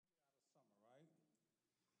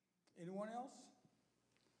Anyone else?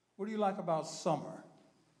 What do you like about summer?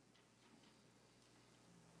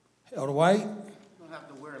 Elder White? You don't have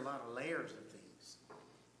to wear a lot of layers of things.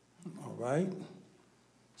 All right.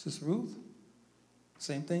 Sister Ruth?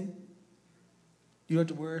 Same thing? You don't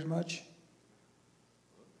have to wear as much?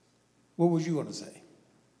 What was you going to say?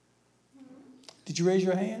 Did you raise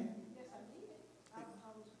your hand? Yes, I did. I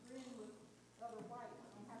was agreeing with Elder White. I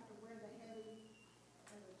don't have to wear the heavy,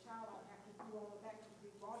 as a child, I'd have to do all of that because we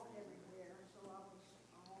walked everywhere, so I was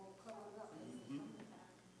all covered up. In the summertime,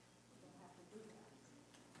 I don't have to do that.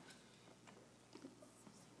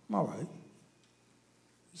 All right.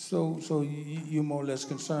 So you're more or less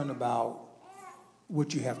concerned about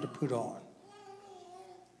what you have to put on.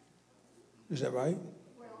 Is that right?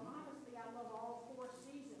 Well, honestly, I love all four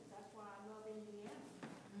seasons. That's why I love Indiana.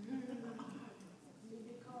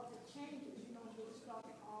 Because it changes. You don't get stuck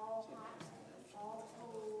all hot, all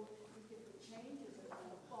cold. You get the changes.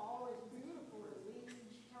 And the fall is beautiful. The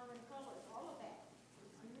leaves turn colors. All of that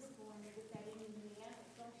is beautiful. And you get that in Indiana.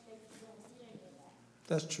 Some states you don't see any of that.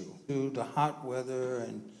 That's true. The hot weather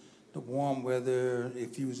and the warm weather,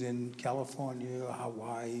 if you was in California or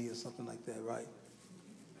Hawaii or something like that, right?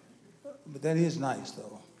 But that is nice,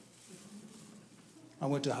 though. I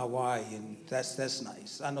went to Hawaii, and that's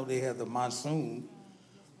nice. I know they have the monsoon,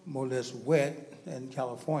 more or less wet in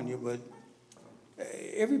California, but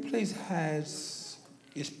every place has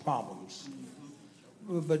its problems.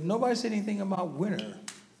 But nobody said anything about winter.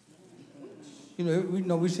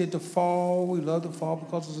 We said the fall. We love the fall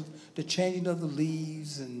because of the changing of the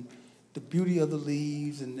leaves and the beauty of the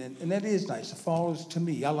leaves, and that is nice. The fall is, to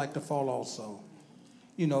me, I like the fall also.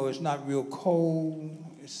 It's not real cold.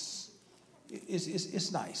 It's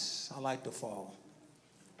nice. I like the fall.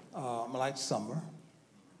 I like summer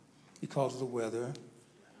because of the weather.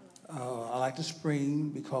 I like the spring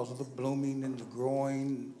because of the blooming and the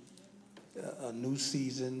growing, a new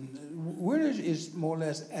season. Winter is more or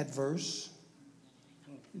less adverse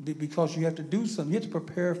because you have to do something. You have to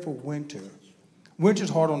prepare for winter.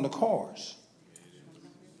 Winter's hard on the cars.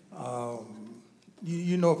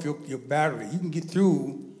 If your battery, you can get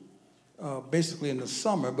through basically in the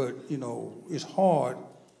summer, but, it's hard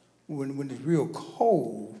when it's real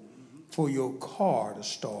cold for your car to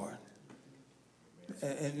start.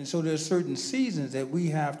 And so there's certain seasons that we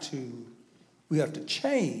have to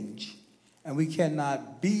change, and we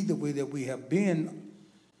cannot be the way that we have been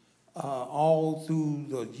all through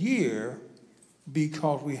the year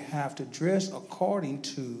because we have to dress according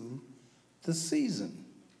to the season.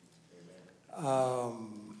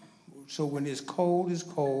 So when it's cold, it's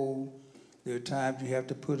cold. There are times you have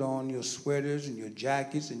to put on your sweaters and your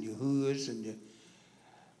jackets and your hoods and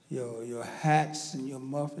your hats and your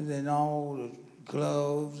mufflers and all the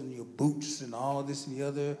gloves and your boots and all this and the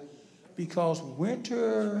other, because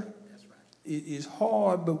winter is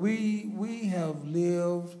hard, but we have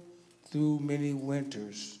lived through many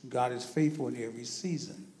winters. God is faithful in every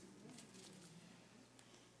season.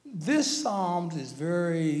 This Psalm is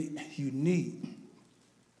very unique,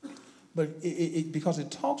 but because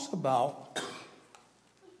it talks about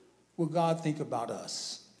what God thinks about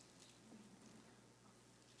us.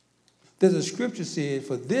 There's a scripture said,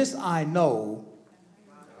 "For this I know."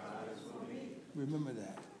 Remember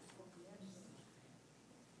that.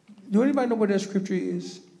 Do anybody know what that scripture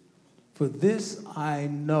is? For this I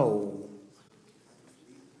know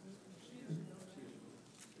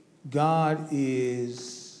God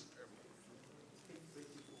is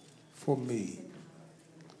for me.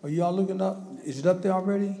 Are y'all looking up? Is it up there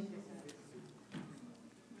already?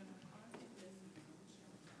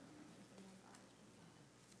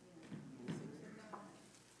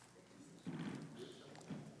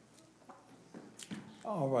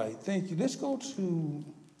 All right, thank you. Let's go to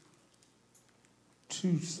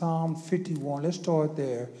Psalm 51. Let's start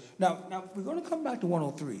there. Now we're going to come back to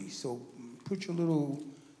 103. So put your little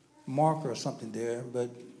marker or something there. But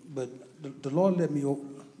the Lord led me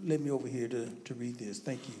over here to read this.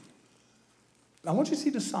 Thank you. I want you to see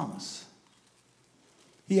the psalmist.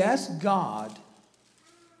 He asks God.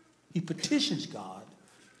 He petitions God.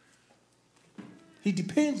 He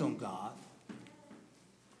depends on God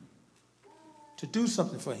to do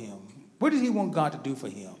something for him. What does he want God to do for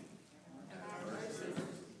him?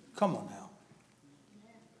 Come on now.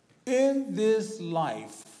 In this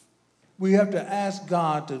life, we have to ask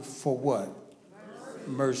God for what?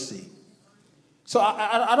 Mercy. So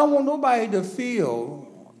I don't want nobody to feel,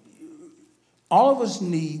 all of us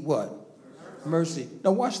need what? Mercy.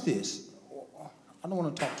 Now watch this. I don't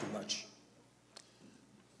want to talk too much.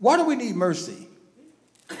 Why do we need mercy?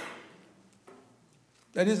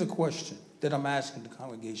 That is a question that I'm asking the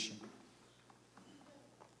congregation.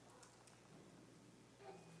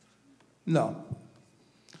 No.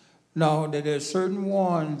 No, there's certain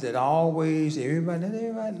ones that always, everybody,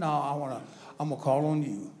 no, I'm going to call on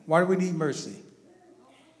you. Why do we need mercy?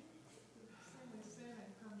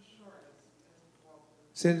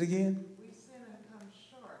 Say it again.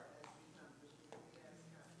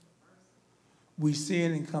 We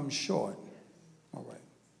sin and come short. All right.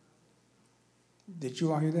 Did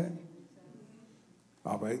you all hear that?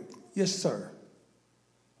 All right. Yes, sir.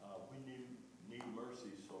 We need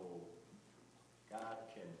mercy so God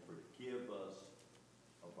can forgive us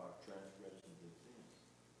of our transgressions and sins.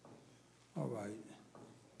 All right.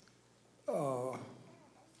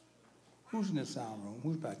 Who's in the sound room?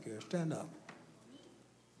 Who's back here? Stand up.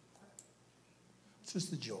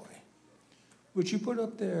 Sister Joy. Would you put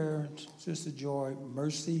up there, Sister Joy,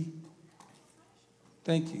 mercy?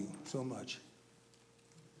 Thank you so much.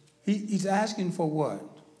 He's asking for what?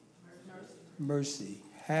 Mercy.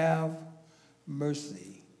 Have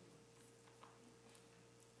mercy.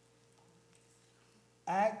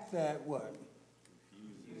 Act that what?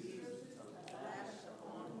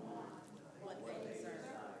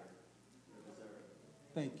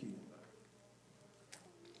 Thank you.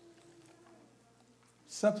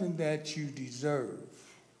 Something that you deserve.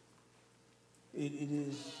 It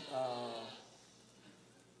is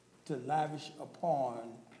to lavish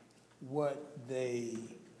upon what they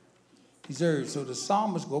deserve. So the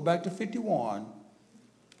psalmist, go back to 51,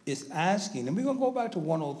 is asking, and we're going to go back to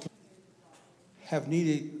 103, have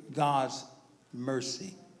needed God's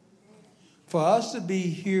mercy. For us to be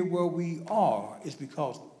here where we are is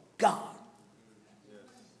because God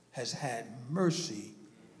has had mercy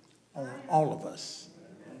on all of us.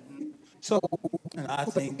 So, and I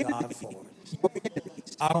thank God for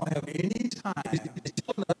it. I don't have any time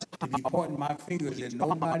to be pointing my fingers at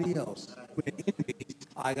nobody else.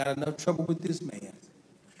 I got enough trouble with this man.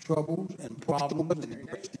 Troubles and problems and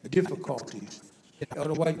difficulties.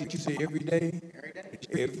 Elder White, did you say every day?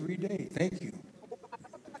 Every day. Thank you.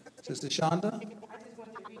 Sister Shonda? I just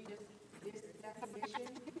want to read this definition.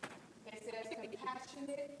 It says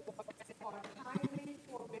compassionate or kindly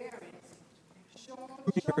forbearance shown towards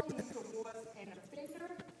an offender,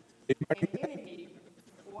 an enemy,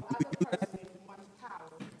 or other person in one's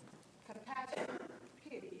power. Compassion,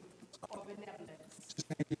 pity, or benevolence.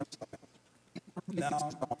 Now,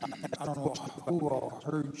 I don't know who all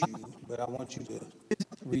heard you, but I want you to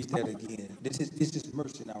read that again. This is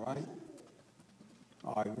mercy now, right?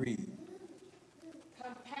 All right, read.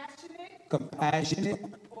 Compassionate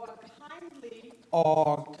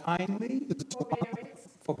or kindly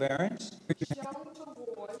forbearance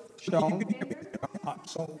shown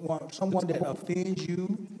someone that offends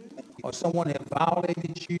you or someone that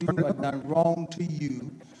violated you or done wrong to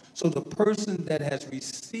you. So the person that has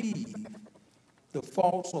received the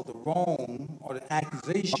false or the wrong or the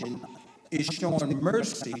accusation is showing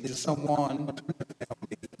mercy to someone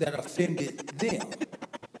that offended them.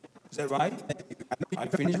 Is that right? I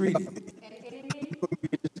finished reading.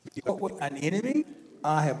 An enemy?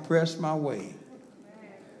 I have pressed my way.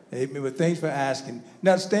 Amen. But thanks for asking.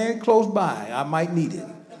 Now stand close by. I might need it.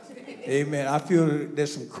 Amen. I feel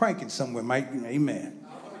there's some cranking somewhere. Amen.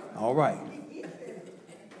 All right.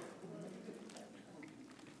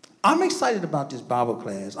 I'm excited about this Bible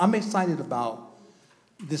class. I'm excited about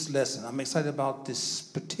this lesson. I'm excited about this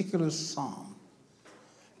particular psalm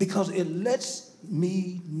because it lets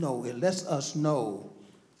me know, it lets us know,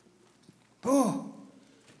 oh,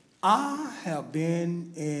 I have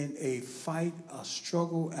been in a fight, a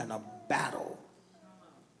struggle, and a battle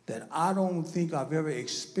that I don't think I've ever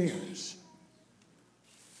experienced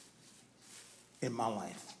in my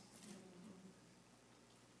life.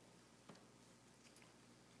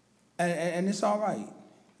 And it's all right,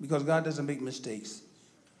 because God doesn't make mistakes.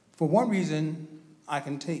 For one reason, I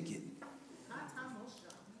can take it.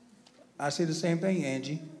 I say the same thing,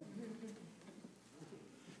 Angie.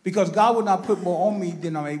 Because God would not put more on me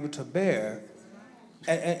than I'm able to bear.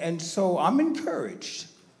 And so I'm encouraged.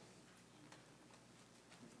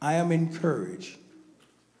 I am encouraged.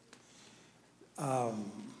 Why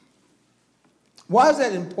is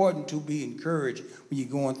that important to be encouraged when you're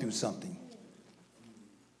going through something?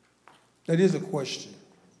 That is a question.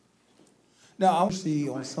 Now, I want to see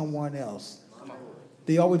on someone else.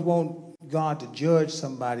 They always want God to judge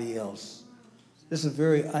somebody else. This is a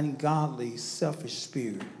very ungodly, selfish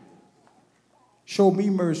spirit. Show me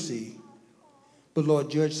mercy, but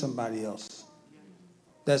Lord, judge somebody else.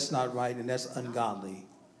 That's not right, and that's ungodly.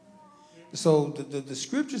 So the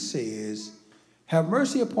scripture says, have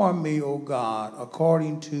mercy upon me, O God,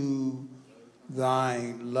 according to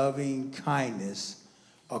thine loving kindness,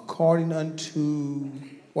 according unto,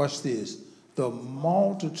 watch this, the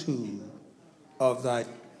multitude of thy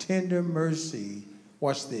tender mercy,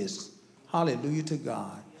 watch this, hallelujah to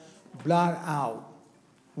God, blot out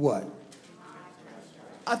what?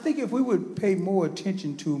 I think if we would pay more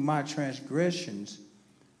attention to my transgressions,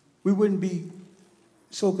 we wouldn't be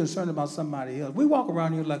so concerned about somebody else. We walk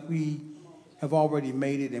around here like we have already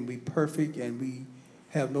made it and we perfect and we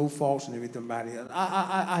have no faults and everything about it.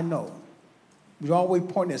 I know. We're always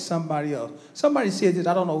pointing at somebody else. Somebody said this,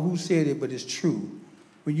 I don't know who said it, but it's true.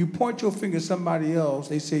 When you point your finger at somebody else,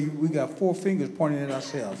 they say we got 4 fingers pointing at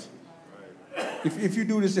ourselves. If you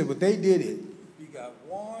do this, but they did it. You got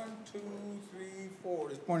 1, 2, 3, 4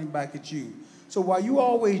 that's pointing back at you. So while you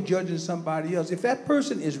always judging somebody else, if that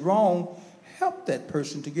person is wrong, help that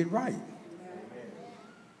person to get right.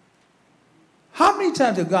 How many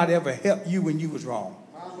times have God ever helped you when you was wrong?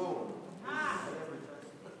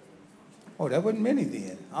 Oh, that wasn't many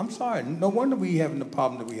then. I'm sorry. No wonder we having the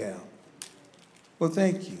problem that we have. Well,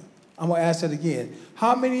 thank you. I'm going to ask that again.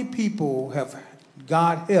 How many people have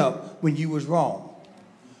God helped when you was wrong?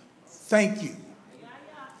 Thank you.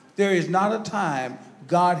 There is not a time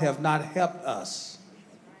God have not helped us.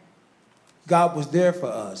 God was there for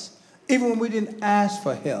us. Even when we didn't ask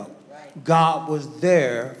for help, God was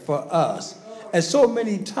there for us. And so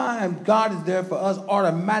many times God is there for us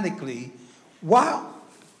automatically. Why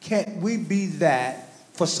can't we be that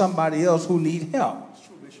for somebody else who need help? It's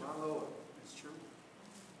true, Bishop. My Lord. It's true.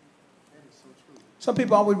 That is so true. Some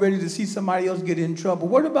people are always ready to see somebody else get in trouble.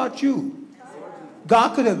 What about you?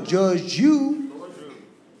 God could have judged you.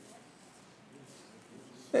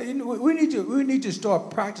 You know, we need to start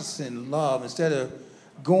practicing love instead of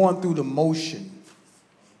going through the motion.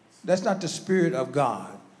 That's not the spirit of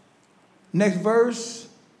God. Next verse.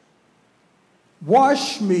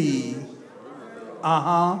 Wash me.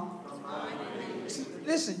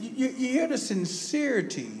 Listen, you hear the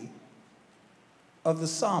sincerity of the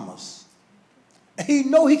psalmist. He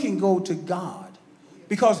know he can go to God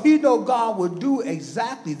because he know God will do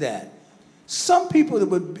exactly that. Some people that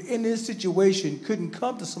would be in this situation couldn't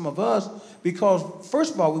come to some of us because,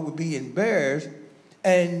 first of all, we would be embarrassed,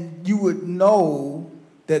 and you would know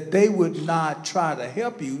that they would not try to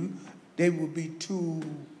help you. They would be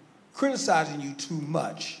criticizing you too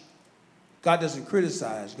much. God doesn't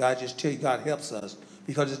criticize. God just tells you God helps us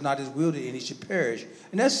because it's not his will that any should perish.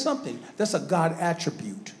 And that's something, that's a God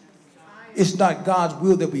attribute. It's not God's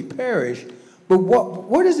will that we perish, but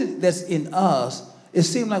what is it that's in us? It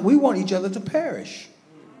seems like we want each other to perish.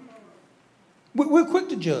 We're quick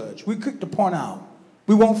to judge. We're quick to point out.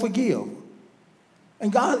 We won't forgive. And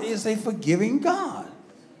God is a forgiving God.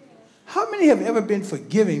 How many have ever been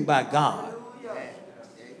forgiving by God?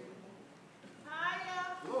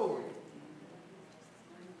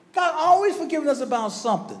 God always forgiving us about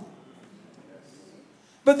something.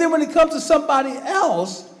 But then when it comes to somebody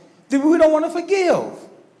else, then we don't want to forgive.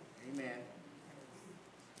 Amen.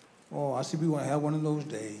 Oh, I see we want to have one of those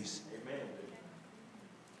days. Amen.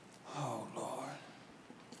 Oh, Lord.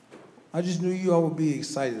 I just knew you all would be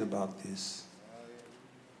excited about this.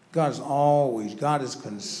 God is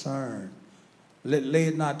concerned. Lay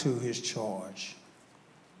it not to his charge.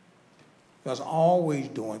 God's always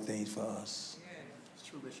doing things for us. It's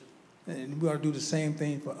true, Bishop. And we ought to do the same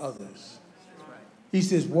thing for others. That's right. He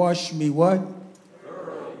says, wash me what?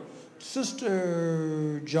 Thoroughly.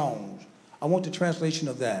 Sister Jones, I want the translation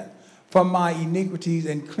of that. From my iniquities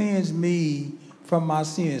and cleanse me from my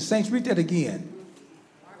sins. Saints, read that again.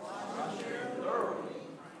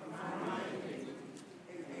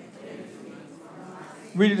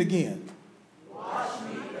 Read it again. Wash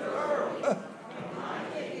me thoroughly.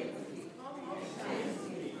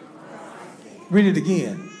 Read it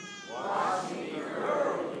again. Wash me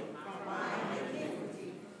thoroughly.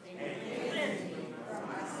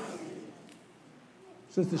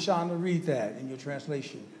 Sister Shonda, read that in your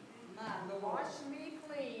translation. Wash me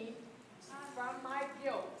clean from my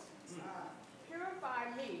guilt. Purify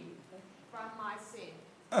me from my sin.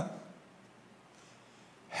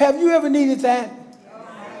 Have you ever needed that?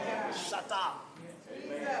 Shut up.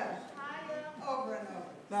 Over and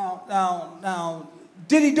over. Now,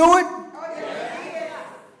 did he do it? Oh, yeah.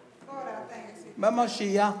 Lord, I thank you. Mama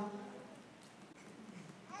Shia.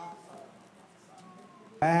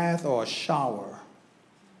 Bath or shower.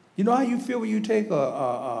 You know how you feel when you take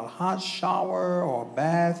a hot shower or a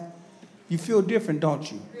bath? You feel different, don't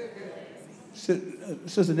you?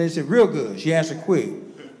 Sister Nettie said, real good. She answered quick.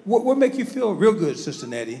 What make you feel real good, Sister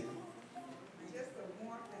Nettie? Just the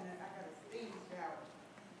warmth, and I got a steam shower.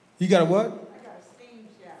 You got a what? I got a steam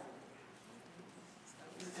shower.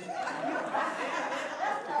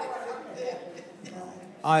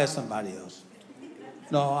 I'll ask somebody else.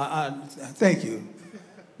 No, I thank you.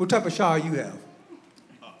 What type of shower you have?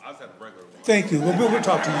 just have a regular one. Thank you. We'll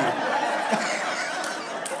talk to you.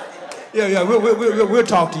 Yeah, we'll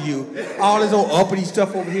talk to you. All this old uppity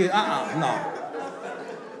stuff over here, no.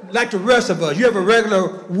 Like the rest of us, you have a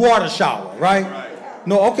regular water shower, right? Right.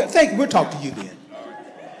 No, okay, thank you. We'll talk to you then.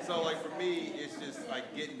 So, like, for me, it's just,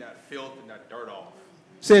 like, getting that filth and that dirt off.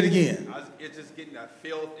 Say it again. It's just getting that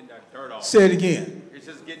filth and that dirt off. Say it again. It's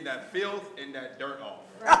just getting that filth and that dirt off.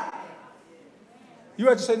 You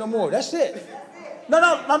have to say no more. That's it.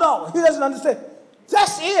 No. He doesn't understand.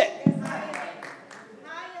 That's it.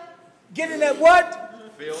 Getting that what?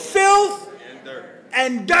 Filth And dirt.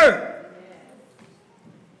 and dirt.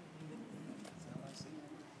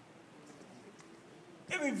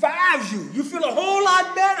 It revives you. You feel a whole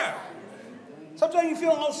lot better. Sometimes you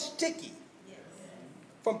feel all sticky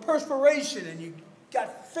from perspiration, and you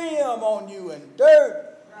got film on you and dirt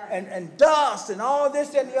and dust and all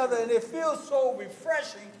this and the other, and it feels so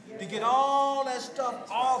refreshing to get all that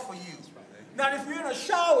stuff off of you. Now, if you're in a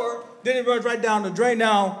shower, then it runs right down the drain.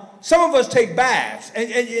 Now, some of us take baths,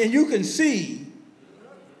 and you can see.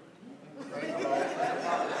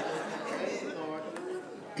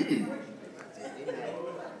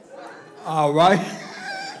 All right.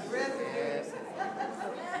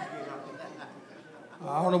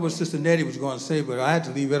 I don't know what Sister Nettie was going to say, but I had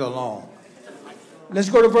to leave it alone. Let's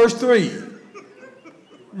go to verse 3.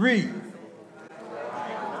 Read.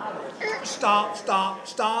 Stop.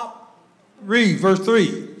 Read verse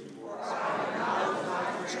 3.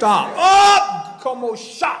 Stop. Up! Come on,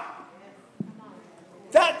 shot.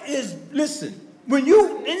 That is, listen, when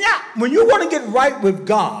you want to get right with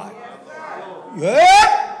God,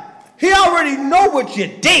 He already know what you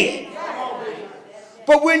did.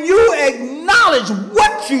 But when you acknowledge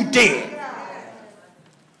what you did,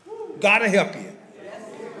 God will help you.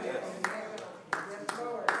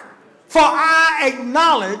 For I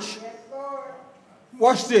acknowledge,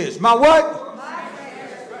 watch this, my what?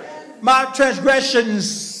 My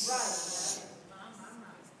transgressions.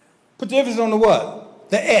 Put the emphasis on the what?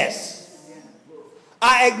 The S.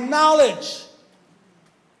 I acknowledge.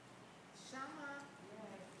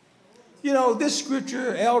 You know, this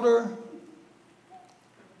scripture, elder,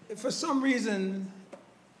 for some reason,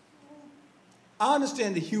 I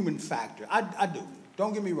understand the human factor. I do.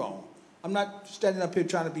 Don't get me wrong. I'm not standing up here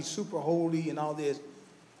trying to be super holy and all this.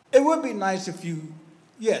 It would be nice if you,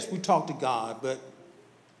 yes, we talk to God, but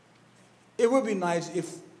it would be nice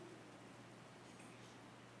if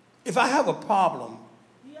I have a problem,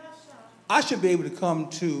 I should be able to come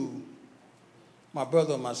to my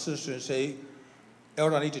brother or my sister and say,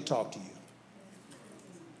 Elder, I need to talk to you.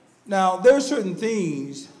 Now, there are certain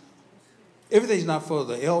things, everything's not for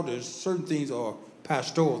the elders, certain things are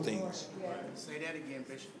pastoral things. Say that again,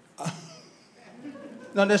 Bishop.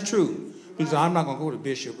 No, that's true. Because I'm not going to go to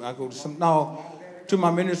bishop. I go to some. Now, to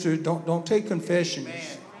my ministers, don't take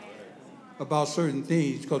confessions about certain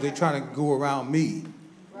things because they're trying to go around me.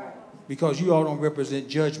 Because you all don't represent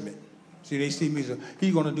judgment. See, they see me as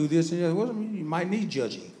he's going to do this and that. Well, you might need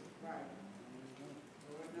judging.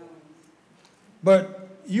 But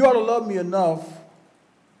you ought to love me enough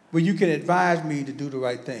where you can advise me to do the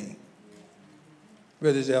right thing.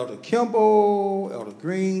 Whether it's Elder Kimball, Elder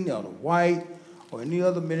Green, Elder White, or any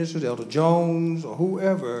other ministers, Elder Jones, or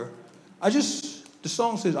whoever. The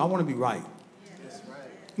song says, I want to be right. That's right.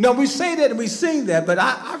 Now, we say that and we sing that, but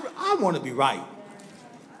I want to be right. I know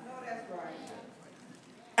that's right.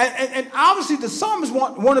 And obviously the psalmist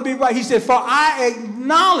want to be right. He said, for I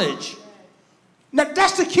acknowledge. Now,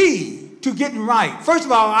 that's the key to getting right. First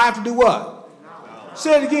of all, I have to do what? Acknowledge.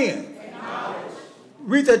 Say it again. Acknowledge.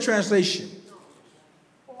 Read that translation.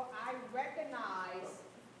 For I recognize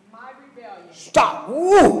my rebellion. Stop.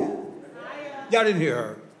 Woo. Y'all didn't hear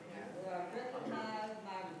her.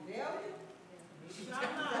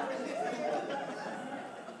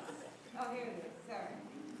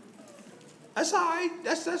 That's all right.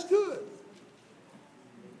 That's good.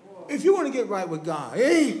 If you want to get right with God,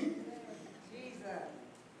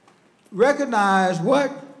 recognize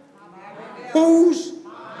what? Whose?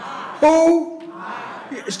 Who?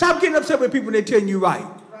 Stop getting upset with people when they're telling you right.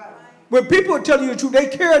 When people are telling you the truth, they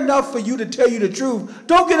care enough for you to tell you the truth.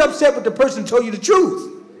 Don't get upset with the person who told you the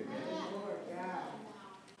truth.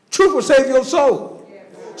 Truth will save your soul.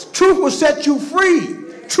 Truth will set you free.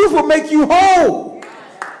 Truth will make you whole.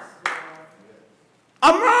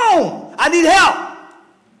 I'm wrong. I need help.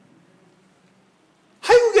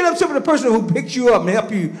 How you get upset with the person who picked you up and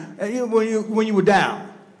helped you when you were down?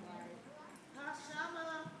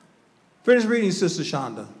 Finish reading, Sister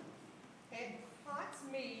Shonda. It haunts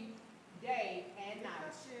me day and night.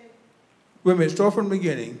 Wait a minute, start from the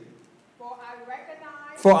beginning.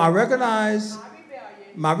 For I recognize My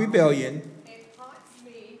my rebellion, It haunts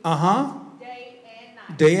me uh-huh, day and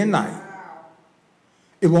night. day and night.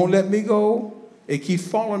 It won't let me go. It keeps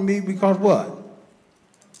following me because what?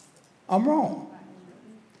 I'm wrong.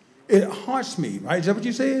 It haunts me, right? Is that what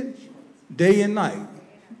you said? Day and night.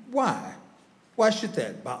 Why? Why should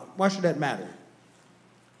that matter?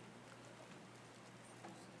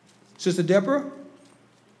 Sister Deborah?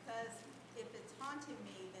 Because if it's haunting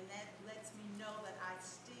me, then that lets me know that I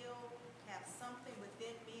still have something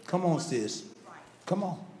within me. that Come on, wants to sis. be right. Come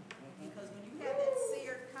on. Because when you have that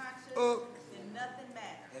seared conscience, then nothing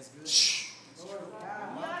matters. Shh.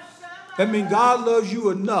 That means God loves you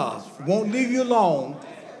enough, won't leave you alone.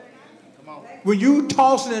 When you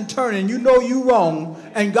tossing and turning, you know you wrong,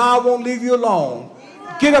 and God won't leave you alone.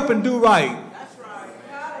 Get up and do right.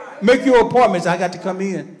 Make your appointments. I got to come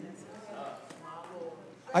in.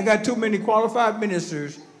 I got too many qualified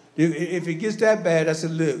ministers. If it gets that bad, I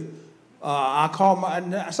said, look, I call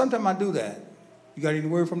sometimes I do that. You got any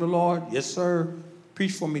word from the Lord? Yes, sir.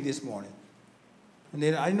 Preach for me this morning. And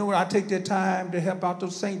then I know I take that time to help out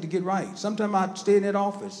those saints to get right. Sometimes I stay in that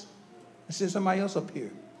office and send somebody else up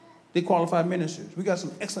here. They qualified ministers. We got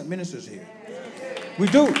some excellent ministers here. We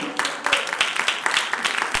do.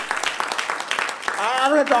 I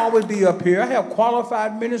don't have to always be up here. I have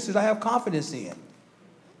qualified ministers I have confidence in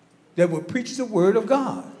that will preach the word of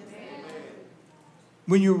God.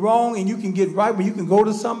 When you're wrong and you can get right, when you can go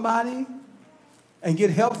to somebody and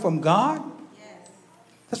get help from God,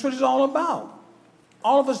 that's what it's all about.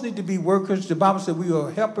 All of us need to be workers. The Bible said we are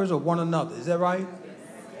helpers of one another. Is that right?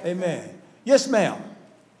 Amen. Yes, ma'am.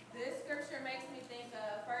 This scripture makes me think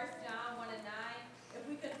of 1 John 1 and 9. If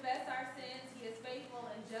we confess our sins, he is faithful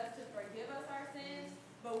and just to forgive us our sins.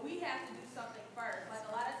 But we have to do something first. Like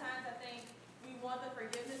a lot of times I think we want the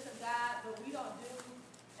forgiveness of God, but we don't do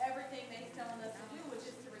everything that he's telling us to do, which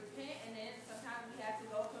is to repent, and then sometimes we have to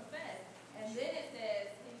go confess. And then it says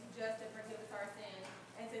he's just to forgive us our sins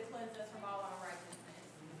and to cleanse us from all unrighteousness.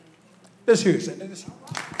 Let's hear it. Let's hear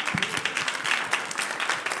it.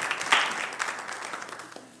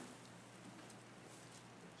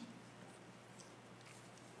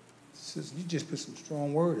 Sister, you just put some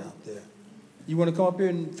strong word out there. You want to come up here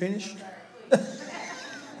and finish?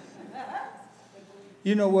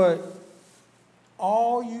 You know what?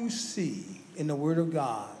 All you see in the Word of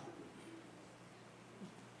God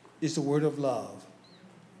is the word of love.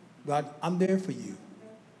 God, I'm there for you.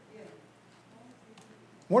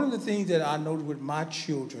 One of the things that I noticed with my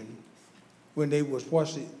children when they was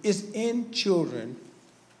watching, it's in children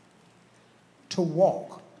to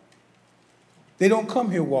walk. They don't come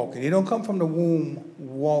here walking. They don't come from the womb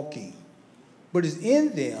walking. But it's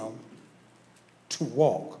in them to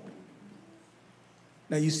walk.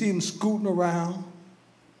 Now you see them scooting around.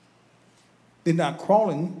 They're not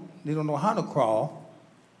crawling. They don't know how to crawl.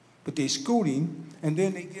 But they're scooting. And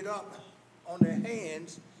then they get up on their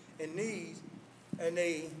hands and knees. And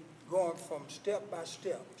they going from step by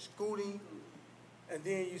step, scooting. And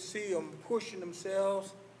then you see them pushing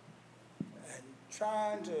themselves and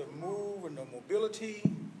trying to move in the mobility.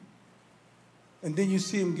 And then you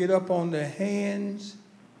see them get up on their hands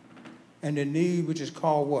and their knees, which is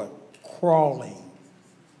called what? Crawling.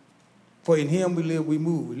 For in him we live, we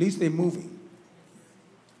move. At least they're moving.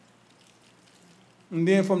 And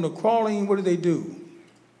then from the crawling, what do?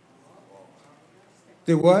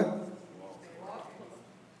 They what?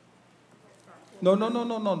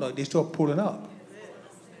 No. They start pulling up.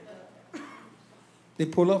 They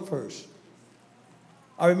pull up first.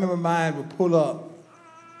 I remember mine would pull up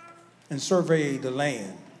and survey the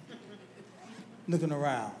land, looking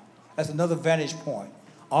around. That's another vantage point.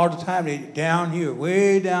 All the time they down here,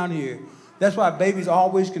 way down here. That's why babies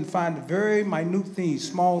always can find the very minute things,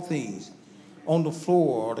 small things, on the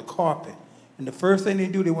floor or the carpet. And the first thing they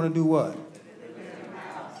do, they want to do what?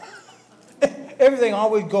 Everything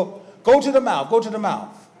always go to the mouth, go to the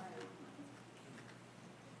mouth.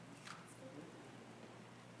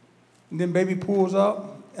 And then baby pulls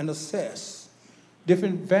up and assess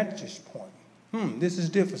different vantage point. This is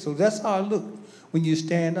different. So that's how it looked when you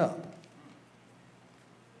stand up.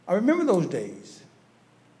 I remember those days,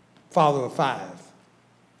 father of 5.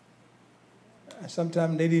 And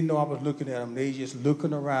sometimes they didn't know I was looking at them. They just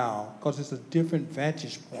looking around because it's a different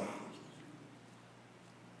vantage point.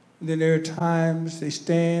 And then there are times they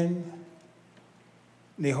stand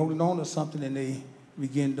and they holding on to something and they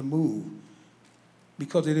begin to move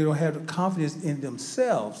because they don't have the confidence in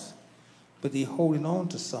themselves, but they're holding on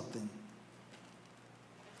to something.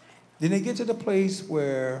 Then they get to the place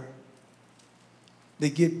where they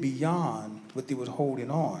get beyond what they was holding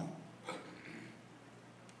on.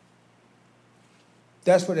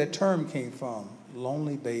 That's where that term came from,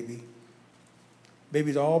 lonely baby.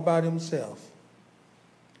 Baby's all by himself,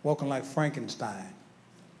 walking like Frankenstein.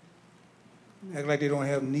 Act like they don't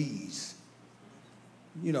have knees.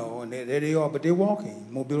 You know, and there they are, but they're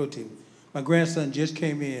walking, mobility. My grandson just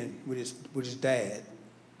came in with his dad,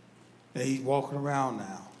 and he's walking around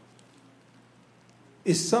now.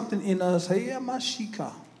 It's something in us, hey,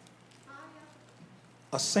 Mashika,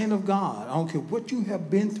 a saint of God. I don't care what you have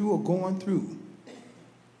been through or going through.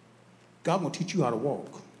 God will teach you how to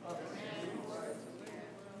walk. Amen.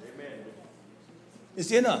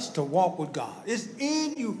 It's in us to walk with God. It's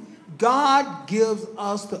in you. God gives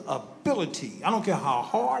us the ability. I don't care how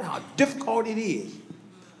hard, how difficult it is.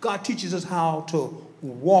 God teaches us how to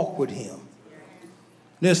walk with him.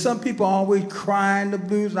 There's some people always crying the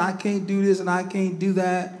blues, and I can't do this and I can't do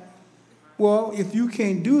that. Well, if you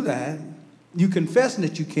can't do that, you confessing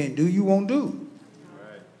that you can't do, you won't do.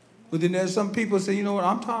 Right. But then there's some people say, you know what,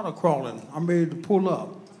 I'm tired of crawling. I'm ready to pull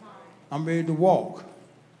up. I'm ready to walk.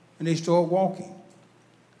 And they start walking.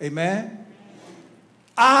 Amen?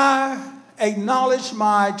 I acknowledge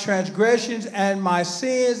my transgressions and my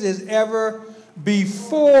sins is ever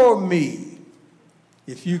before me.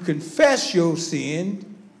 If you confess your sin,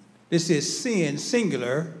 this is sin,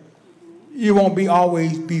 singular, you won't be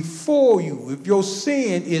always before you. If your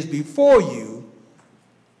sin is before you,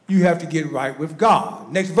 you have to get right with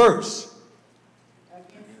God. Next verse.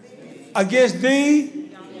 Against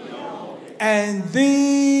thee and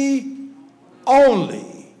thee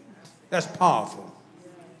only. That's powerful.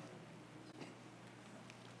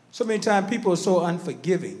 So many times people are so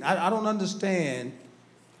unforgiving. I don't understand,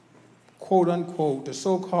 quote unquote, the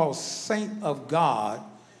so-called saint of God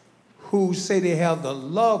who say they have the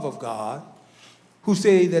love of God, who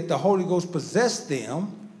say that the Holy Ghost possessed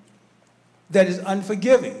them, that is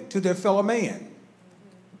unforgiving to their fellow man.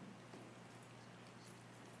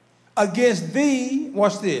 Against thee,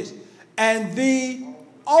 watch this, and thee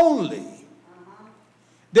only.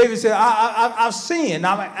 David said, I've sinned.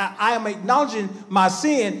 I am acknowledging my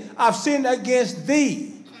sin. I've sinned against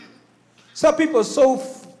thee. Some people are so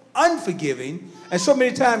unforgiving, and so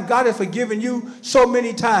many times God has forgiven you so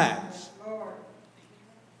many times.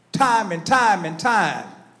 Time and time and time.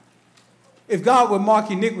 If God would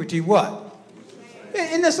mark iniquity, what?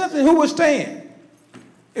 Isn't there something? Who would stand?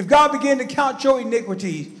 If God began to count your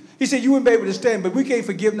iniquities, he said you wouldn't be able to stand, but we can't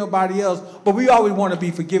forgive nobody else, but we always want to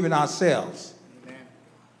be forgiven ourselves. Amen.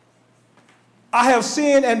 I have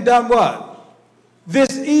sinned and done what?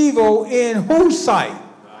 This evil in whose sight?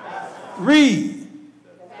 Read.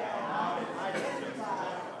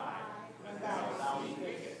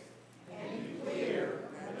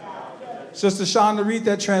 Sister Shonda, read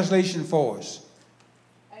that translation for us.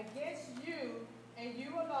 Against you and you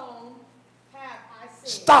alone have I sinned.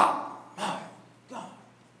 Stop. My God.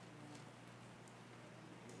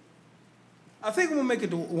 I think we'll make it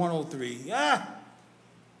to 103.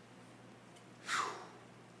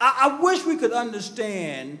 I wish we could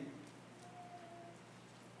understand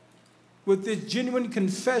what this genuine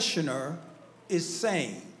confessioner is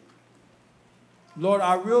saying. Lord,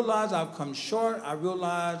 I realize I've come short. I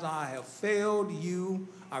realize I have failed you.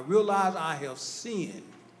 I realize I have sinned.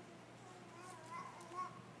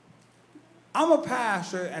 I'm a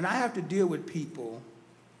pastor, and I have to deal with people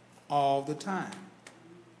all the time.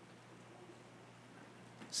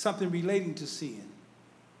 Something relating to sin.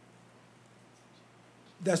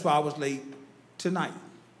 That's why I was late tonight.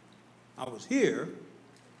 I was here,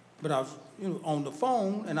 but I was on the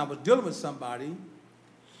phone, and I was dealing with somebody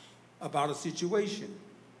about a situation.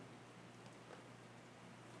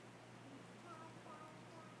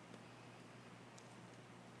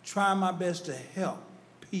 Trying my best to help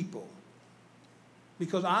people.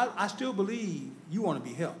 Because I still believe you want to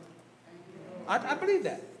be helped. I believe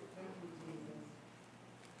that.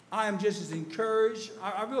 I am just as encouraged.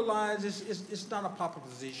 I realize it's not a popular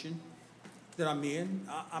position that I'm in.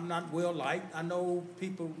 I'm not well liked. I know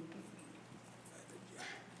people.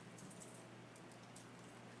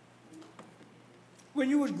 When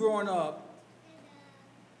you was growing up,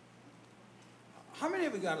 how many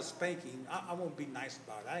of you got a spanking? I won't be nice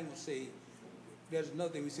about it. I ain't going to say, there's another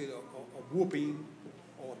thing we say, a whooping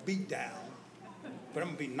or a beat down, but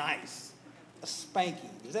I'm going to be nice. A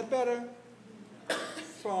spanking. Is that better?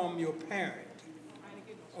 From your parent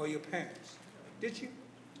or your parents. Did you?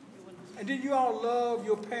 And did you all love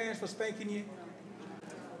your parents for spanking you?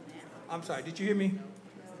 I'm sorry, did you hear me?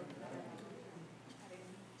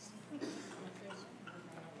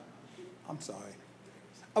 I'm sorry.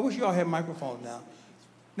 I wish you all had microphones now.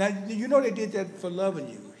 Now, you know they did that for loving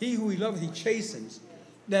you. He who he loves, he chastens.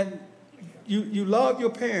 Then You love your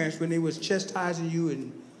parents when they was chastising you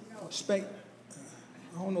and spank.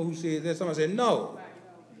 I don't know who said that. Somebody said no.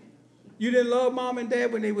 You didn't love mom and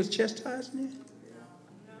dad when they was chastising you?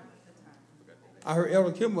 I heard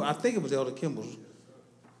Elder Kimball. I think it was Elder Kimball's.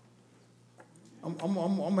 I'm going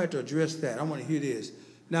to have to address that. I want to hear this.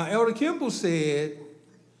 Now, Elder Kimball said,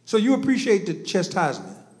 so you appreciate the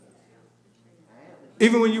chastisement,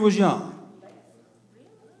 even when you was young.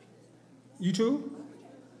 You too?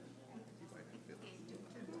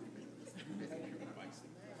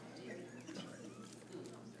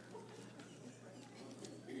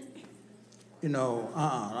 You know,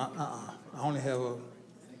 I only have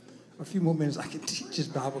a few more minutes I can teach this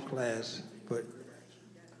Bible class, but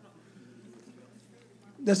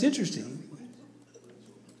that's interesting.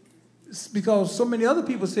 It's because so many other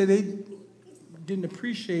people say they didn't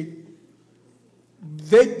appreciate,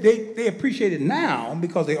 they appreciate it now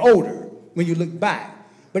because they're older when you look back.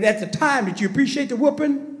 But at the time, did you appreciate the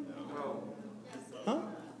whooping? Huh?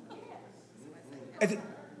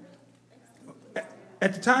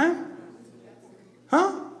 At the time?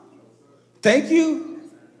 Huh? Thank you?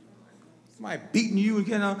 Somebody beating you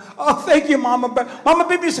again. Oh, thank you, Mama. Mama,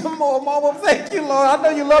 beat me some more, Mama. Thank you, Lord. I know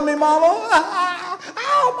you love me, Mama.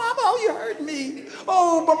 Oh, Mama, oh, you hurt me.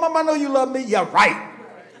 Oh, but Mama, I know you love me. Yeah, right.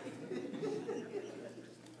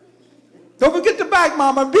 Don't forget the back,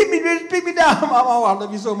 Mama. Beat me down, Mama. Oh, I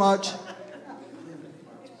love you so much.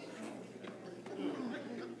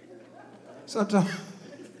 Sometimes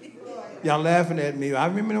y'all laughing at me. I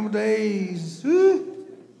remember them days.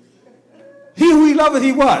 He who he loveth,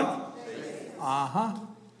 he what? Uh-huh.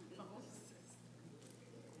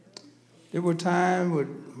 There were times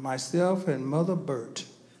with myself and Mother Burt.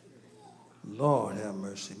 Lord have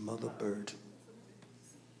mercy, Mother Burt.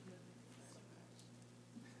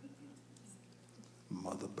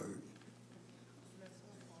 Mother Burt.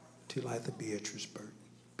 Talitha Beatrice Burt.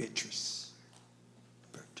 Beatrice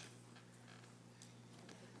Burt.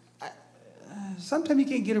 Sometimes you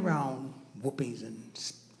can't get around whoopings and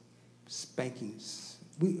spankings.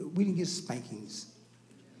 We didn't get spankings.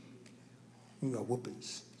 We got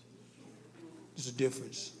whoopings. There's a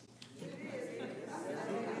difference.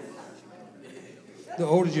 The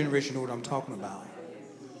older generation know what I'm talking about.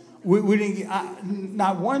 We didn't get,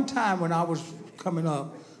 not one time when I was coming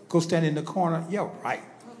up, go stand in the corner. Yeah, right.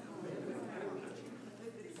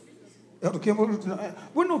 Elder Kimball,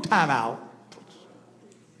 we're no time out.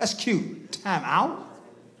 That's cute. Time out.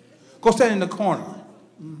 Go stand in the corner.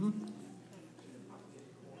 Mm-hmm.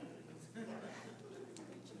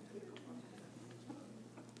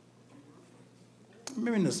 I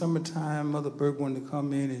remember in the summertime, Mother Berg wanted to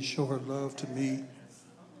come in and show her love to me.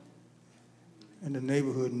 And the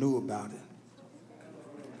neighborhood knew about it.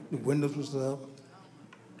 The windows was up.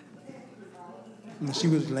 And she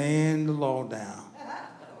was laying the law down.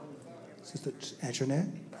 Sister Antoinette.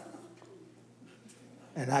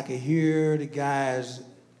 And I could hear the guys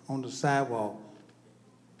on the sidewalk.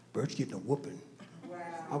 Bert's getting a whooping. Wow.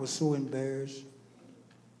 I was so embarrassed.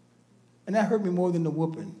 And that hurt me more than the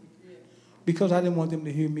whooping. Because I didn't want them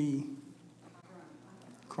to hear me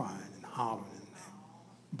crying and hollering.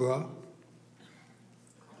 Bruh.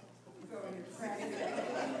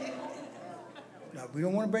 Now, we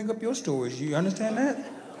don't want to bring up your stories. You understand that?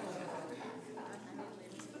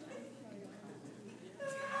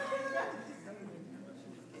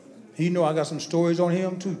 He know I got some stories on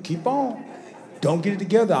him, too. Keep on. Don't get it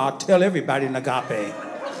together. I'll tell everybody in Agape.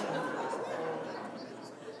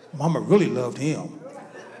 Mama really loved him.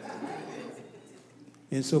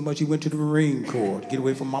 And so much he went to the Marine Corps to get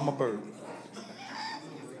away from Mama Bird.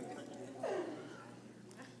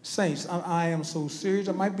 Saints, I am so serious.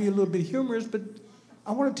 I might be a little bit humorous, but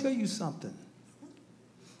I want to tell you something.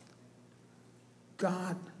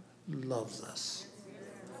 God loves us.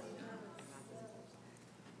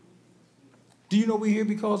 Do you know we're here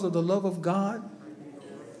because of the love of God?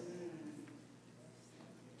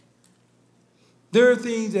 There are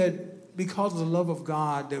things that, because of the love of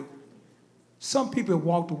God, that some people have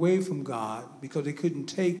walked away from God because they couldn't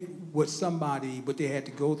take what they had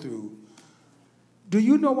to go through. Do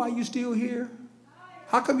you know why you're still here?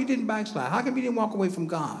 How come you didn't backslide? How come you didn't walk away from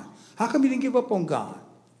God? How come you didn't give up on God?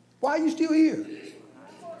 Why are you still here?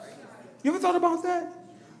 You ever thought about that?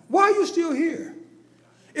 Why are you still here?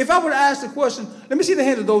 If I would ask the question, let me see the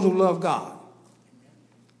hands of those who love God.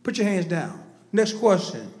 Put your hands down. Next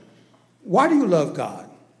question. Why do you love God?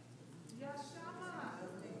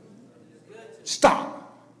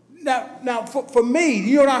 Stop. Now, for me,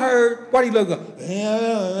 you know what I heard? Why do you love God?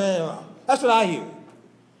 That's what I hear.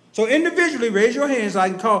 So individually, raise your hands so I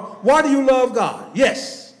can call. Why do you love God?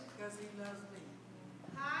 Yes. Because he loves me.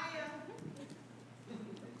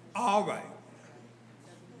 All right.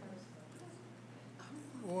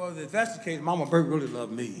 Well, if that's the case, Mama Bird really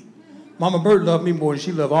loved me. Mama Bird loved me more than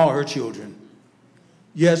she loved all her children.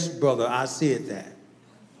 Yes, brother, I said that.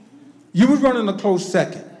 You was running a close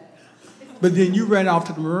second, but then you ran off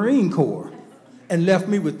to the Marine Corps and left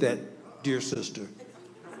me with that dear sister.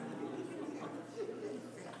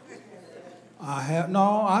 I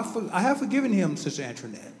have forgiven him, Sister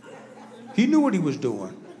Antoinette. He knew what he was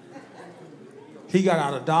doing. He got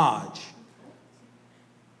out of Dodge.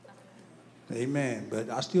 Amen. But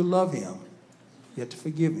I still love him. You have to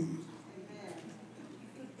forgive him.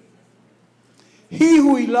 He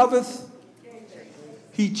who he loveth,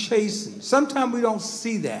 he chastens. Sometimes we don't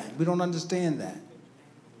see that. We don't understand that.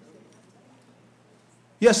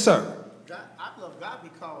 Yes, sir. I love God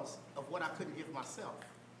because of what I couldn't give myself.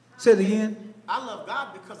 Say it again. I love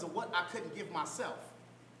God because of what I couldn't give myself.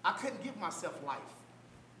 I couldn't give myself life.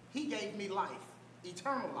 He gave me life,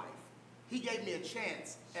 eternal life. He gave me a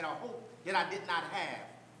chance and a hope that I did not have.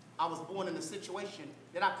 I was born in a situation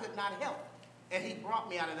that I could not help. And he brought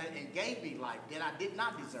me out of that and gave me life that I did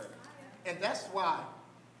not deserve. And that's why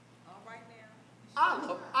I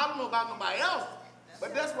don't know about nobody else,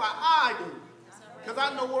 but that's why I do. Because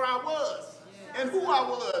I know where I was and who I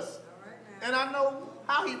was. And I know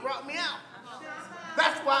how he brought me out.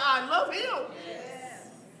 That's why I love him.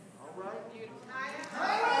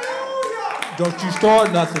 Hallelujah. Don't you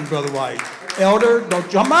start nothing, Brother White. Elder, don't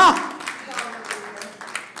jump out.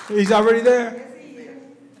 He's already there.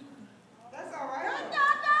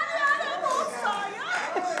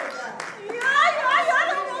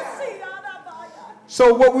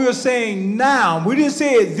 So what we were saying now, we didn't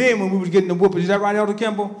say it then when we were getting the whooping. Is that right, Elder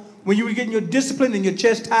Kimball? When you were getting your discipline and your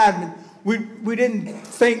chastisement, we didn't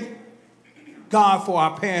thank God for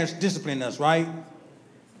our parents disciplining us, right?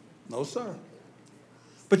 No, sir.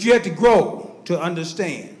 But you had to grow to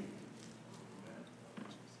understand.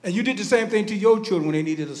 And you did the same thing to your children when they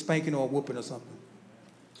needed a spanking or a whooping or something.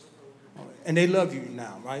 And they love you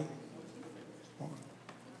now, right?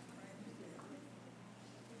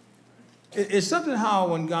 It's something how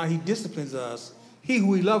when God, he disciplines us, he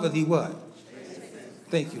who he loveth, he what?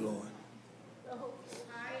 Thank you, Lord.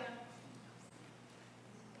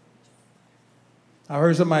 I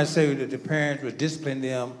heard somebody say that the parents were disciplining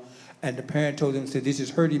them, and the parent told them, said, this is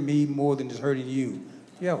hurting me more than it's hurting you.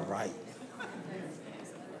 Yeah, right.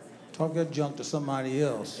 Talk that junk to somebody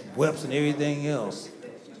else, whelps and everything else.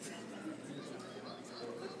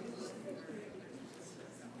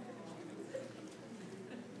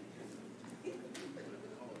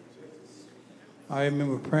 I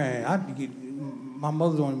remember praying. My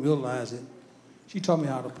mother don't realize it. She taught me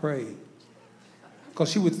how to pray.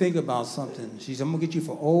 Because she would think about something. She said, I'm going to get you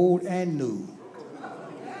for old and new.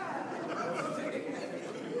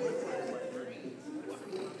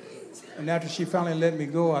 And after she finally let me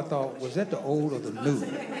go, I thought, was that the old or the new?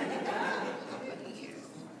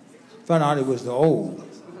 Found out it was the old.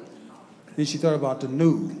 Then she thought about the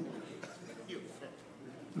new.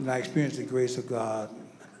 And I experienced the grace of God.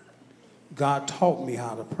 God taught me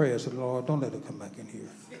how to pray. I said, Lord, don't let her come back in here.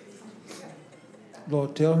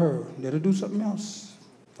 Lord, tell her, let her do something else.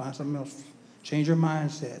 Find something else. Change her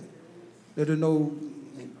mindset. Let her know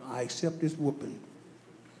I accept this whooping.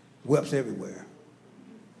 Whelps everywhere.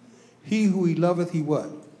 He who he loveth, he what?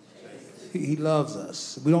 He loves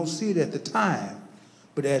us. We don't see it at the time,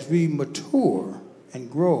 but as we mature and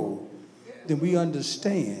grow, then we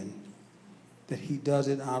understand that he does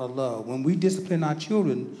it out of love. When we discipline our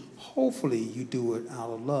children, hopefully you do it out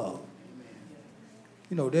of love.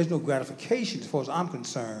 You know, there's no gratification as far as I'm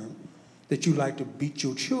concerned that you like to beat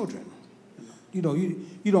your children. You know,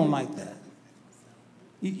 you don't like that.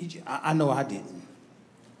 I know I didn't.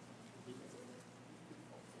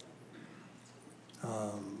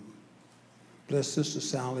 Bless Sister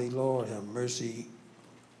Sally, Lord have mercy.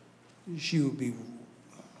 She would be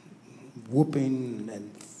whooping and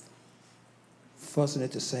fussing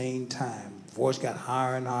at the same time. Voice got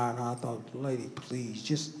higher and higher, and I thought, lady, please,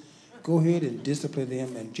 just go ahead and discipline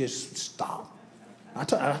them and just stop. I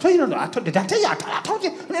told you, did I tell you? I told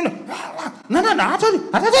you. No, I told you.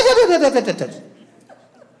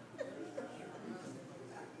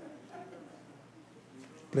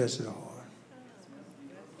 Bless her heart.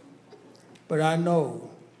 But I know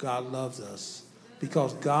God loves us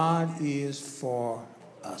because God is for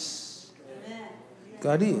us.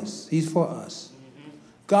 God is. He's for us.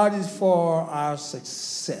 God is for our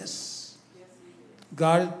success.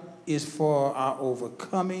 God is for our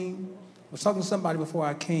overcoming. I was talking to somebody before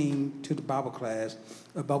I came to the Bible class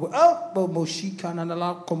about what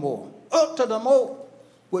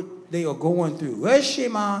they are going through.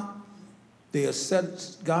 They are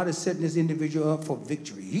set, God is setting this individual up for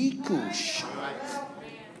victory. He kush.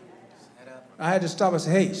 I had to stop. I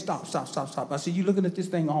said, hey, stop. I said, you looking at this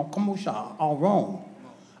thing all wrong.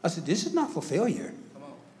 I said, this is not for failure.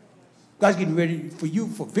 God's getting ready for you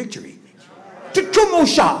for victory.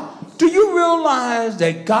 Do you realize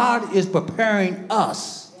that God is preparing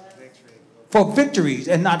us for victories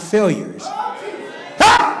and not failures?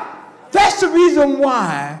 That's the reason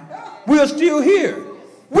why we're still here.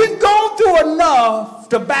 We've gone through enough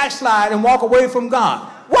to backslide and walk away from God.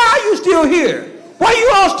 Why are you still here? Why are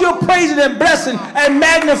you all still praising and blessing and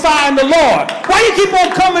magnifying the Lord? Why you keep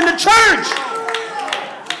on coming to church?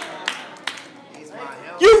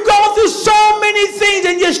 You've gone through so many things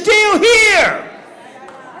and you're still here.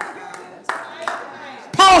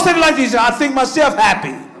 Paul said it like this, I think myself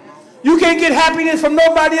happy. You can't get happiness from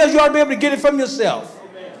nobody else. You ought to be able to get it from yourself.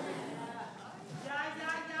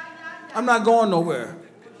 I'm not going nowhere.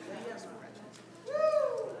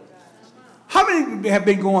 How many have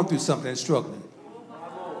been going through something and struggling?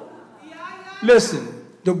 Listen,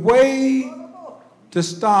 the way to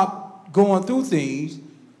stop going through things,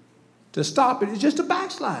 to stop it, is just to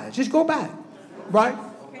backslide. Just go back. Right?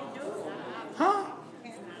 Huh?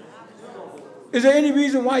 Is there any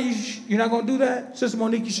reason why you're not going to do that? Sister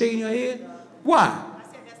Monique, you shaking your head? Why? I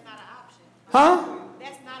said that's not an option. Huh?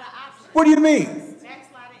 That's not an option. What do you mean?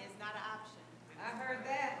 Backsliding is not an option. I heard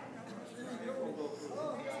that.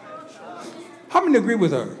 How many agree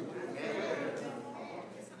with her?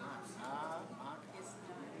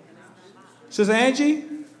 Sister Angie? It's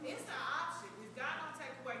an option. God don't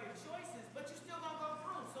take away your choices, but you're still going to go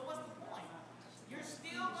through. So what's the point? You're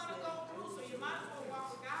still going to go through, so you might as well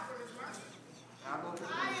walk with God for his mercy.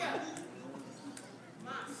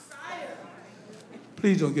 Messiah.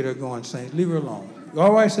 Please don't get her going, saints. Leave her alone.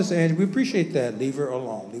 All right, Sister Angie, we appreciate that. Leave her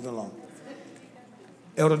alone. Leave her alone.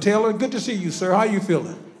 Elder Taylor, good to see you, sir. How you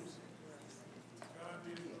feeling?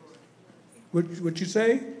 What you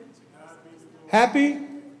say? Happy?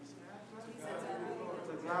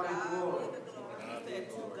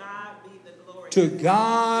 To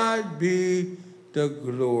God be the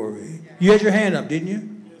glory. You had your hand up, didn't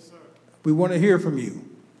you? Yes, sir. We want to hear from you.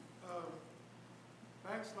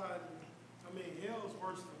 Backsliding, I mean, hell's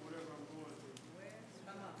worse than whatever I'm going through.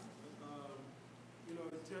 You know,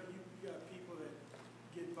 you got people that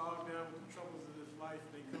get bogged down with the troubles of this life.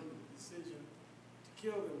 They come to the decision to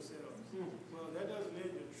kill themselves. Well, that doesn't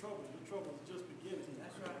end your troubles. Your troubles are just beginning.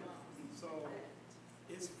 That's right. So,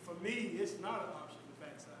 for me, it's not an option to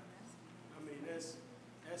backslide. I mean, it's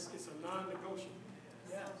a non-negotiable.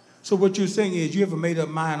 So what you're saying is you have made up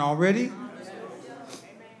mind already?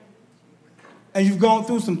 And you've gone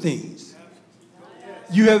through some things.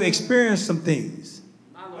 You have experienced some things.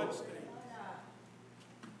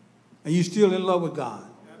 And you're still in love with God.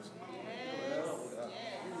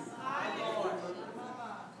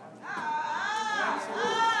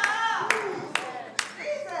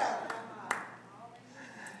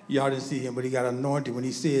 Y'all didn't see him, but he got anointed when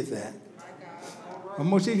he said that.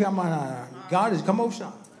 God is, come on,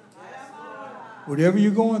 Sean. Whatever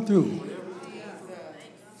you're going through.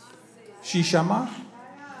 Shishama.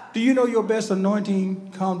 Do you know your best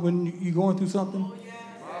anointing comes when you're going through something?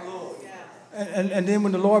 And then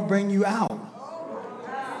when the Lord bring you out.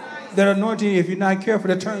 That anointing, if you're not careful,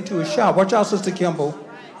 to turn to a shout. Watch out, Sister Kimball.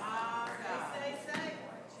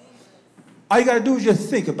 All you got to do is just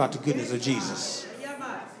think about the goodness of Jesus.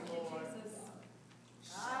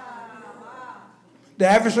 The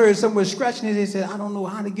adversary is somewhere scratching his head and said, I don't know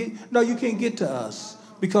how to get. No, you can't get to us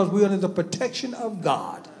because we're under the protection of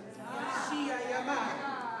God.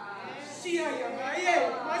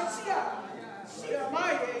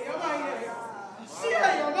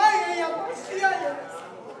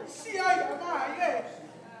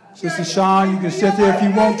 Sister Sean, you can sit there if you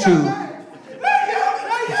want to.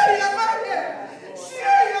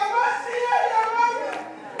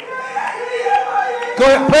 Go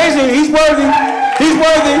ahead, praise him. He's worthy. He's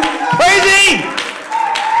worthy. Praise him.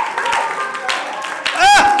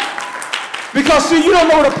 Because see, you don't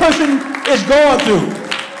know what a person is going through.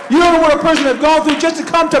 You don't know what a person has gone through just to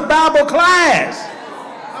come to Bible class.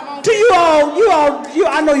 To you all,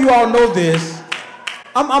 I know you all know this.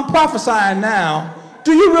 I'm prophesying now.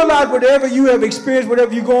 Do you realize whatever you have experienced,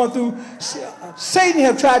 whatever you're going through, Satan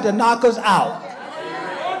have tried to knock us out.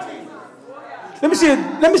 Let me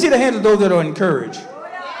see the hands of those that are encouraged.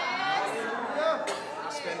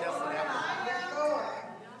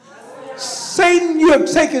 Satan, you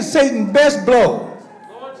have taken Satan's best blow.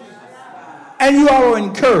 And you are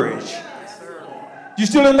encouraged. You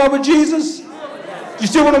still in love with Jesus? You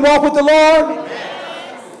still want to walk with the Lord?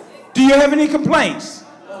 Do you have any complaints?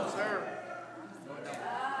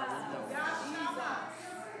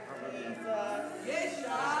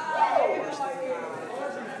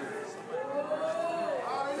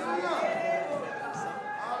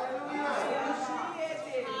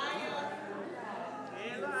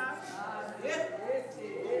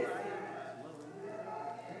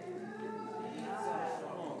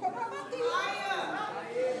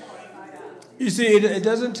 You see, it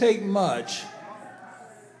doesn't take much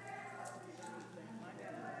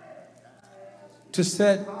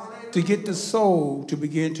to get the soul to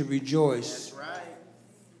begin to rejoice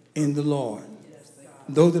in the Lord.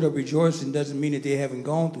 Those that are rejoicing doesn't mean that they haven't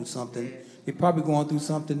gone through something. They're probably going through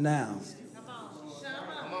something now.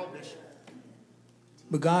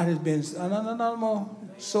 But God has been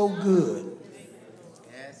so good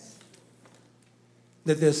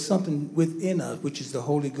that there's something within us, which is the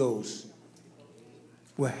Holy Ghost,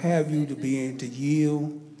 will have you to be able to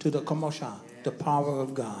yield to the power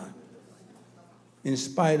of God, in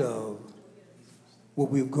spite of what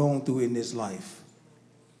we've gone through in this life.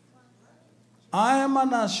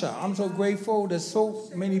 I'm so grateful that so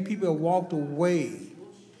many people have walked away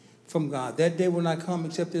from God. That day will not come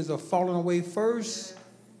except there's a falling away first.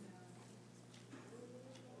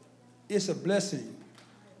 It's a blessing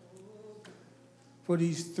for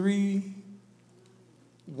these 3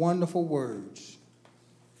 wonderful words.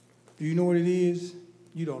 Do you know what it is?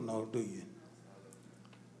 You don't know, do you?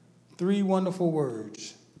 3 wonderful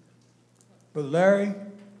words. But Larry?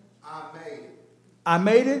 I made it. I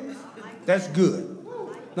made it? That's good.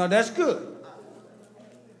 No, that's good.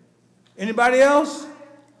 Anybody else?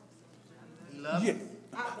 He loves Yeah. me.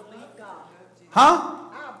 I believe God. Huh?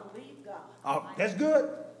 I believe God. Oh, that's good.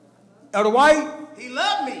 Elder White? He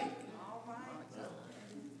loved me.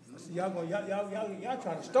 Y'all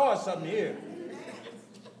trying to start something here.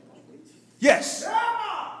 Yes.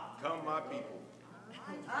 Come, my people.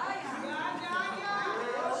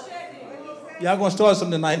 Y'all gonna start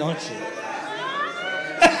something tonight, don't you?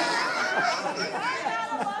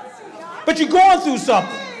 But you're going through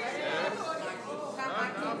something.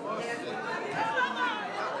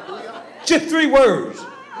 Just 3 words.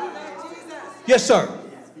 Yes, sir.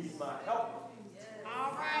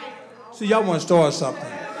 So y'all want to start something.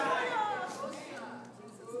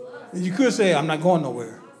 And you could say, I'm not going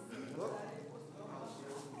nowhere.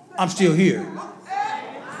 I'm still here.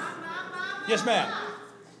 Yes, ma'am.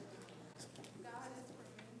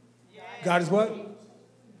 God is what?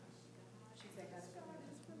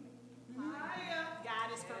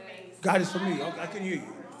 God is for me. God is for me. Okay, I can hear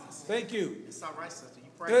you. Thank you. It's all right, sister.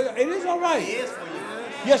 You pray. It is all right. He is for you.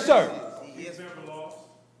 Yes, sir. He is for you.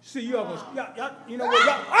 See, you you know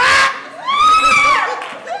what?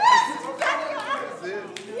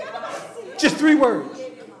 Just 3 words.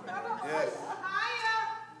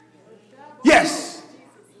 Yes.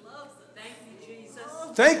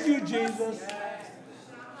 Thank you, Jesus.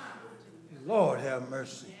 Lord have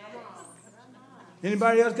mercy.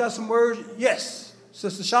 Anybody else got some words? Yes.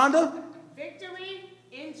 Sister Shonda? Victory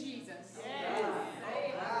in Jesus.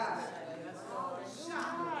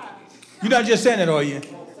 You're not just saying that, are you? I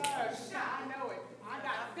know it. I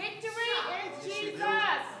got victory in Jesus.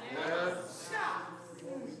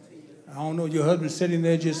 I don't know. Your husband sitting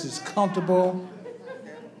there just as comfortable.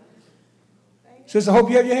 Sister, hope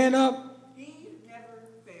you have your hand up. He never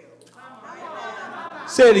failed.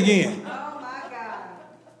 Say it again. Oh my God.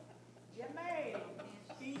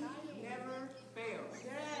 He never failed.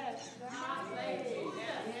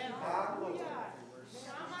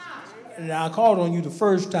 Now, I called on you the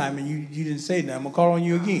first time and you didn't say nothing. I'm going to call on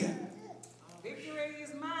you again. Victory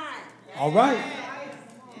is mine. All right.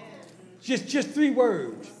 Just 3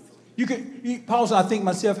 words. Paul said, I think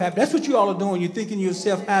myself happy. That's what you all are doing. You're thinking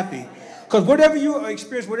yourself happy. Because whatever you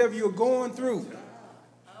experience, whatever you're going through,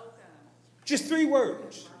 just 3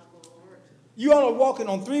 words. You all are walking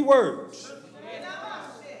on 3 words.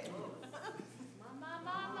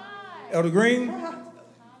 Elder Green?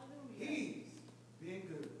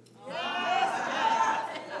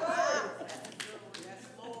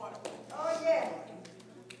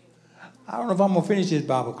 I don't know if I'm going to finish this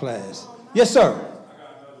Bible class. Yes, sir.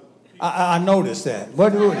 I noticed that.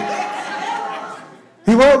 What? He what?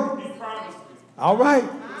 He promised me. All right.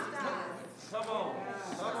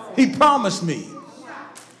 He promised me.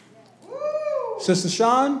 Sister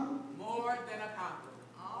Sean? More than a conqueror.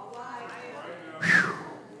 All right. Whew.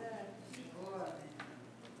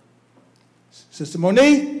 Sister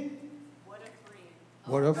Monique? What a friend.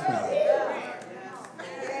 What a friend.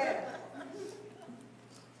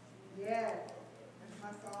 Yeah. That's my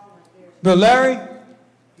song right there. Bill Larry?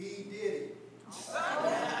 He did it.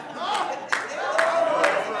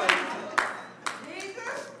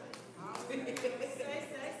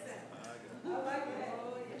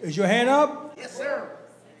 Is your hand up? Yes, sir.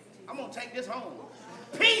 I'm going to take this home.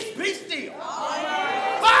 Peace, be still.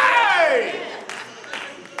 Hey!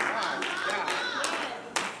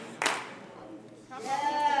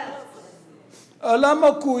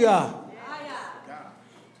 Alamakuya.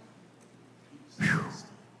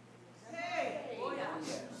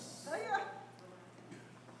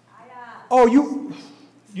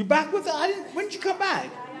 You back with her? When did you come back?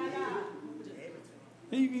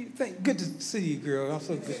 Good to see you, girl. I'm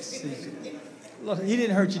so good to see you. Look, he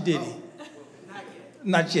didn't hurt you, did he?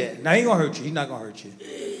 Not yet. Now, he ain't going to hurt you. He's not going to hurt you.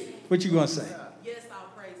 What you going to say? Yes, I'll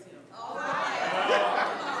praise him.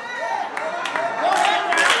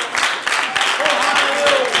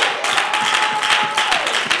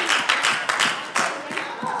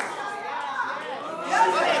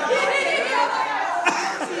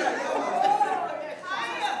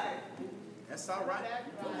 That's all right.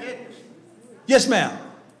 Go ahead. Yes, ma'am.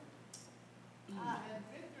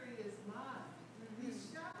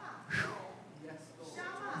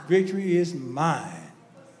 Victory is mine.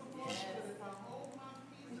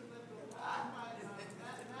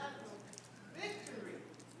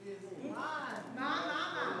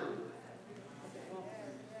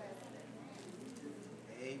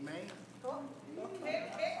 Amen.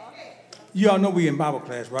 You all know we in Bible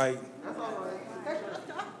class, right?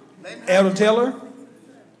 Elder Taylor?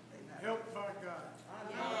 Help by God.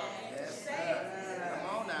 Yes, sir.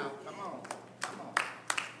 Come on now. Come on. Come on.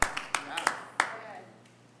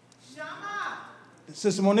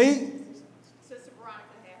 Sister Monique? Sister Veronica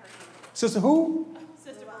had her hand. Sister who?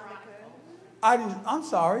 Sister Veronica. I'm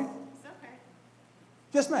sorry. It's okay.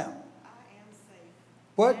 Yes, ma'am. I am safe.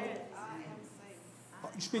 What? I am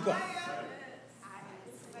safe. You speak up. I am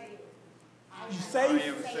safe. You I safe?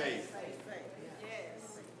 am safe.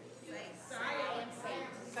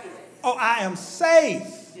 Oh, I am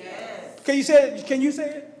safe. Yes. Can you say it? Can you say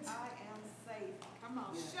it? I am safe. Come on.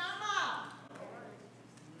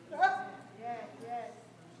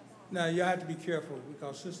 Now, you have to be careful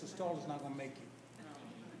because Sister Stall is not going to make it.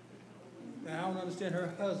 Now, I don't understand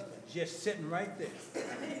her husband just sitting right there,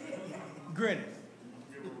 grinning.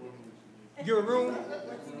 Give her room.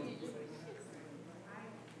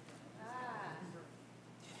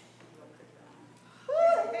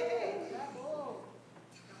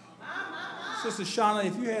 Sister Shauna,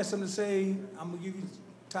 if you had something to say, I'm going to give you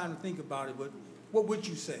time to think about it, but what would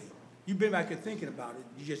you say? You've been back here thinking about it.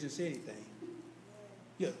 You just didn't say anything.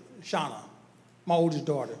 Yeah, Shauna, my oldest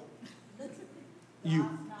daughter. You.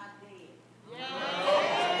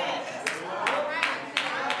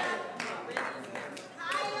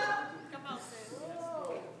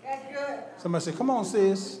 Somebody say, come on,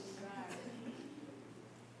 sis.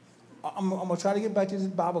 I'm going to try to get back to this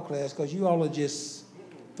Bible class because you all are just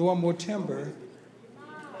throwing more timber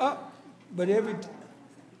up. But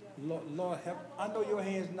Lord help. I know your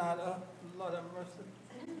hand's not up. Lord have mercy.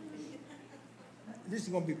 This is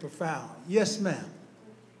going to be profound. Yes, ma'am.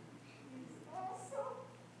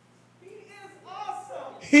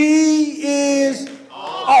 He is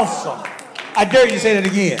awesome. I dare you to say that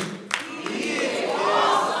again. He is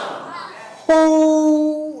awesome.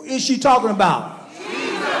 Who is she talking about?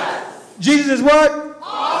 Jesus. Jesus is what?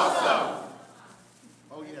 Awesome.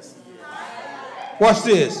 Oh, yes, he is. Watch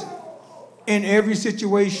this. In every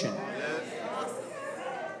situation.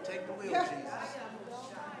 Take the wheel, Jesus.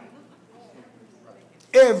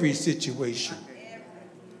 Every situation.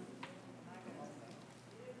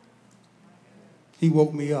 He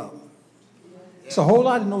woke me up. It's a whole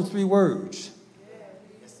lot in those 3 words.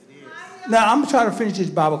 Yes, it is. Now, I'm trying to finish this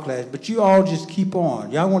Bible class, but you all just keep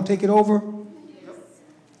on. Y'all want to take it over?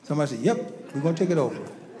 Somebody said, yep, we're going to take it over.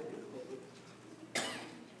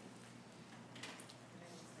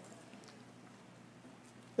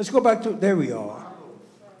 Let's go back to, there we are.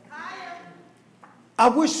 I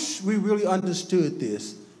wish we really understood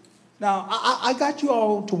this. Now, I got you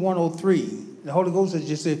all to 103. The Holy Ghost has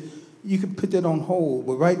just said, you can put that on hold,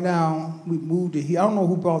 but right now, we moved to here. I don't know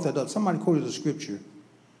who brought that up. Somebody quoted the scripture.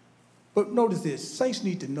 But notice this. Saints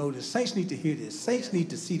need to know this. Saints need to hear this. Saints need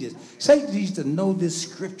to see this. Saints need to know this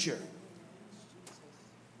scripture.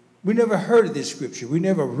 We never heard of this scripture. We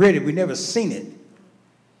never read it. We never seen it.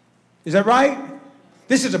 Is that right?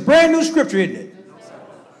 This is a brand new scripture, isn't it?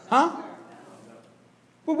 Huh?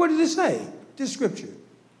 Well, what does it say? This scripture.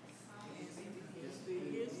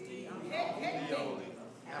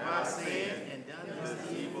 Have I sinned and done this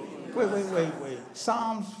evil? Wait.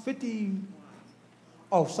 Psalms 50.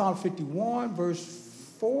 Oh, Psalm 51, verse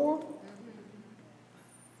 4.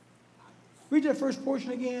 Read that first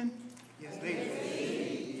portion again. Yes,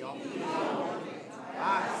 please.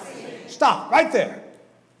 Stop right there.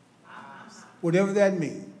 Whatever that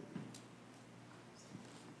means.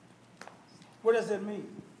 What does that mean?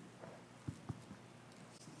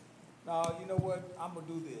 Now, you know what? I'm going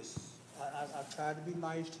to do this. I tried to be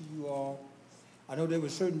nice to you all. I know there were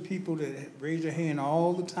certain people that raised their hand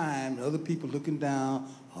all the time, and other people looking down.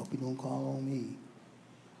 I hope you don't call on me.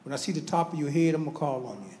 When I see the top of your head, I'm going to call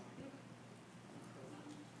on you.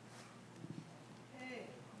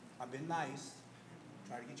 I've been nice.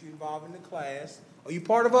 Try to get you involved in the class. Are you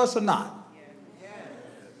part of us or not? Yes.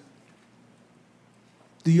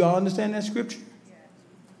 Do y'all understand that scripture? Yes.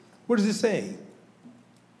 What does it say?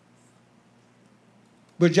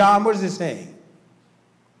 But John, what does it say?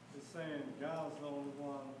 It's saying God's the only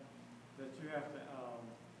one that you have to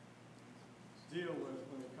deal with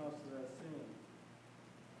when it comes to that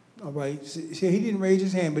sin. All right. See, he didn't raise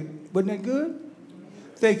his hand, but wasn't that good?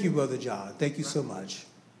 Thank you, Brother John. Thank you so much.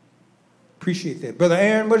 Appreciate that. Brother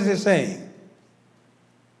Aaron, what is it saying?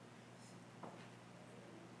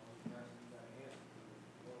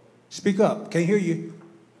 Speak up. Can't hear you.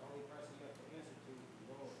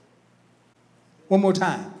 One more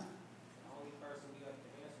time.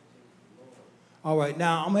 All right.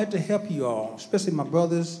 Now, I'm going to have to help you all, especially my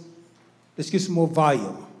brothers. Let's get some more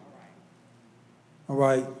volume. All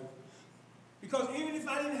right. Because even if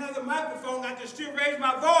I didn't have the microphone, I could still raise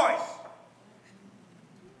my voice.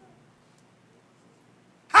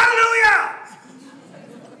 Hallelujah!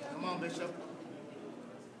 Come on, Bishop.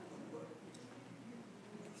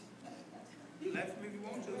 You laugh at me if you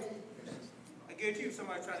want to. I guarantee you if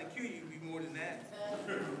somebody trying to kill you, it'd be more than that.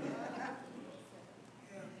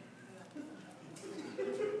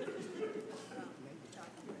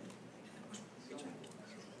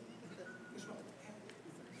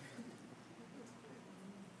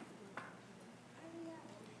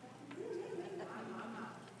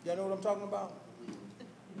 Y'all know what I'm talking about?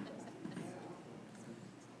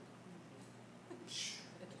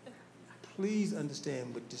 Please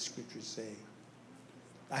understand what this scripture say.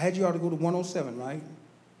 I had you all to go to 107, right?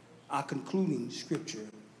 Our concluding scripture.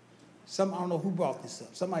 I don't know who brought this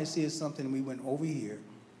up. Somebody said something and we went over here.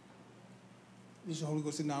 This is the Holy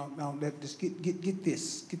Ghost said, now let's get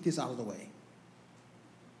this out of the way.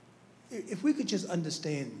 If we could just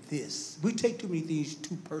understand this, we take too many things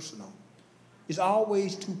too personal. It's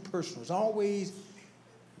always too personal. It's always,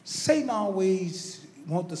 Satan always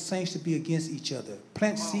wants the saints to be against each other.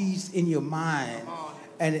 Plant seeds in your mind,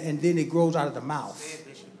 and then it grows out of the mouth.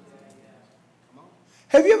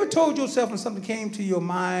 Have you ever told yourself when something came to your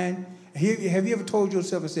mind, have you ever told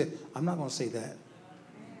yourself and said, I'm not going to say that?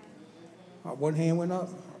 One hand went up.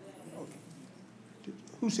 Okay.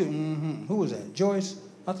 Who said, mm-hmm? Who was that? Joyce?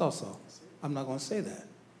 I thought so. I'm not going to say that.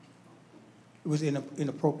 It was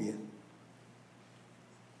inappropriate.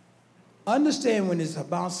 Understand when it's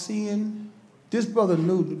about sin, this brother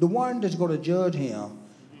knew the one that's going to judge him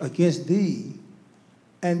against thee,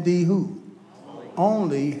 and thee who?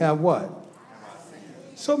 Only have what?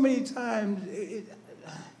 So many times,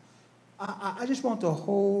 I just want the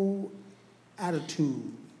whole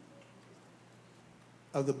attitude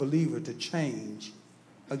of the believer to change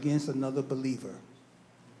against another believer.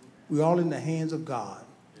 We're all in the hands of God.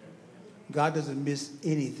 God doesn't miss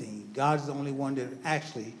anything. God is the only one that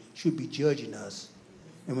actually should be judging us.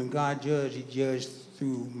 And when God judges, he judges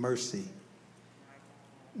through mercy.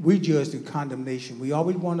 We judge through condemnation. We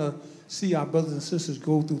always want to see our brothers and sisters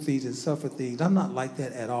go through things and suffer things. I'm not like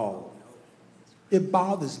that at all. It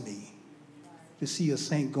bothers me to see a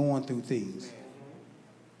saint going through things.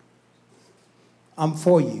 I'm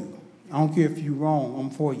for you. I don't care if you're wrong. I'm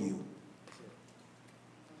for you.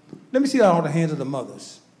 Let me see all the hands of the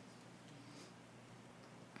mothers.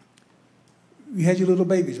 You had your little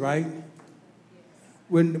babies, right?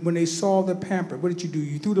 When they saw the pamper, what did you do?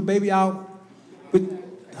 You threw the baby out?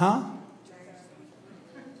 Huh?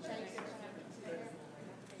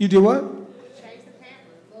 You did what? Change the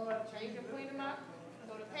pamper. Lord, change them, clean them up,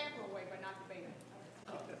 throw the pamper away, but not the baby.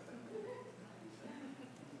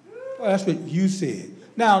 Well, that's what you said.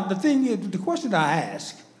 Now, the thing is, the question I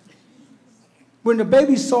ask, when the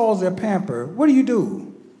baby saws their pamper, what do?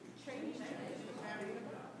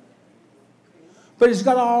 But it's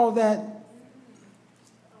got all that.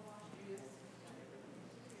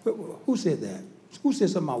 Who said that? Who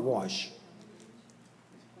said something about wash?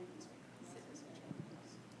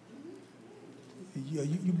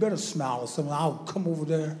 You better smile or something. I'll come over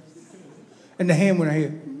there. And the hand went right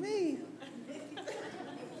here. Me.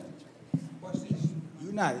 Watch this.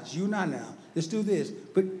 You not. It's you not now. Let's do this.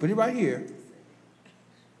 Put it right here.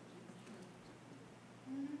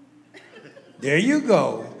 There you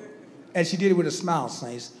go. And she did it with a smile,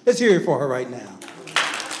 saints. Let's hear it for her right now.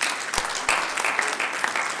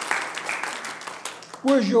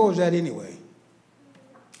 Where's yours at anyway?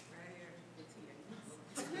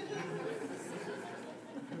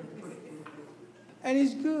 And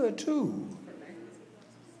he's good too.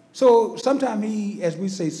 So sometimes he, as we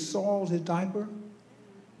say, saws his diaper.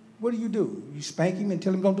 What do? You spank him and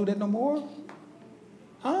tell him don't do that no more?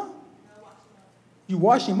 Huh? You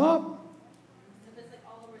wash him up?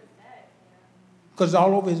 Because it's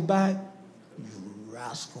all over his back? You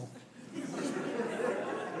rascal.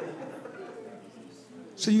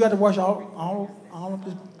 So you got to wash all of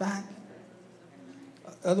his back?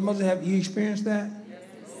 Other mothers, have you experienced that?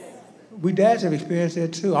 We dads have experienced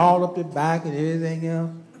that too, all up the back and everything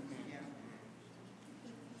else.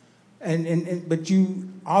 But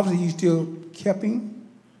you, obviously you still kept him?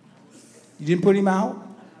 You didn't put him out?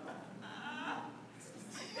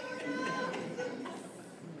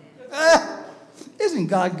 Isn't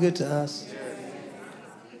God good to us?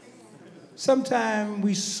 Sometimes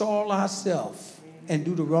we soil ourselves and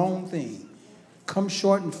do the wrong thing. Come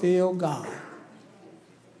short and fail God.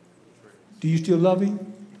 Do you still love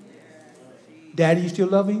him? Daddy, you still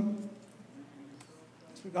love him?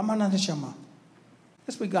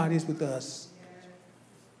 That's what God is with us.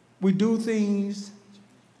 We do things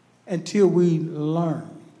until we learn,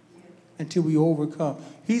 until we overcome.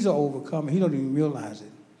 He's an overcomer. He don't even realize it.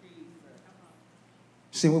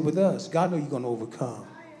 Same way with us. God knows you're going to overcome.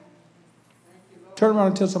 Turn around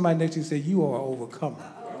and tell somebody next to you, say, you are an overcomer.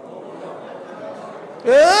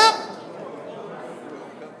 Yeah.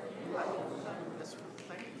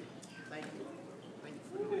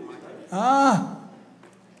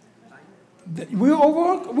 We're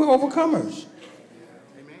overcomers.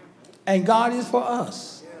 And God is for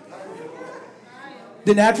us.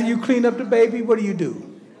 Then after you clean up the baby, what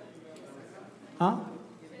do? Huh?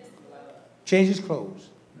 Change his clothes.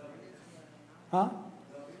 Huh?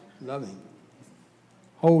 Love him.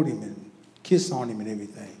 Hold him and kiss on him and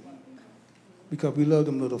everything. Because we love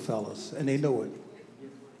them little fellas, and they know it.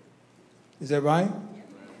 Is that right?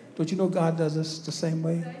 Don't you know God does us the same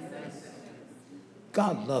way?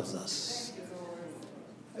 God loves us.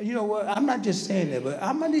 You know what? I'm not just saying that, but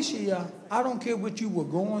I don't care what you were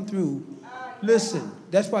going through. Listen,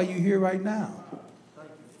 that's why you're here right now.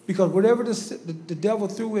 Because whatever the devil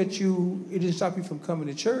threw at you, it didn't stop you from coming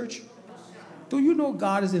to church. Do you know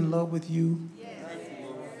God is in love with you?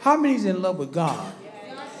 How many is in love with God?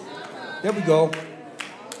 There we go.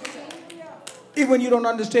 Even when you don't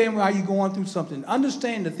understand why you're going through something,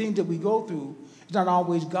 understand the things that we go through is not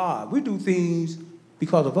always God. We do things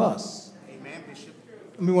because of us. Amen, Bishop.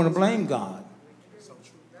 And we want to blame God. So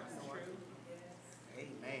true.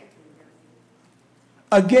 Amen.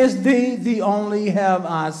 Against thee only have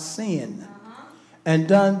I sinned and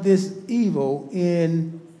done this evil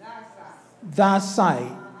in thy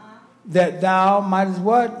sight, that thou mightest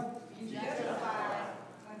what?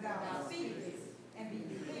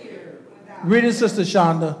 Read it, Sister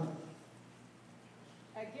Shonda.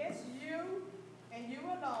 Against you and you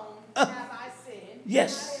alone have I sinned.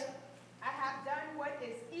 Yes. I have done what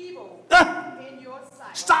is evil in your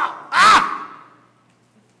sight. Stop.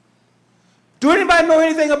 Do anybody know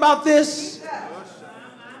anything about this?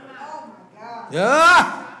 Oh my God.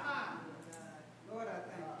 Yeah. Lord, I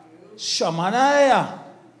thank you. Shamanaya.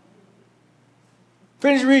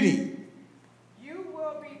 Finish reading. You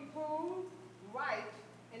will be proved right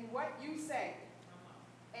in what you say,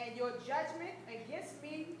 and your judgment against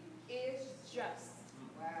me is just.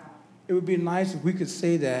 Wow. It would be nice if we could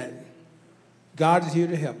say that God is here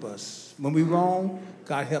to help us. When we're wrong,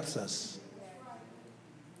 God helps us.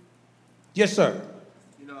 Yes, sir.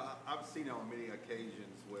 You know, I've seen it on many occasions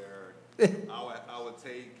where I would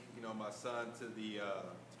take, my son to the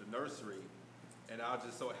nursery, and I'll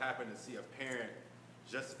just so happen to see a parent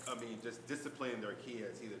just disciplining their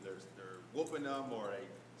kids. Either they're whooping them or they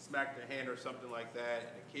smack their hand or something like that,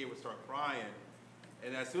 and the kid would start crying.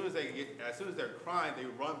 And as soon as they're crying, they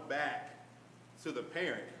run back to the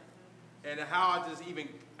parent. And how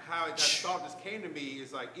that thought just came to me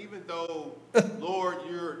is like, even though, Lord,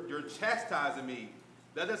 you're chastising me,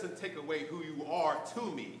 that doesn't take away who you are to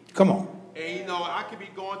me. Come on. And I could be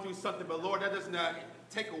going through something, but Lord, that does not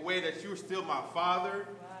take away that you're still my Father.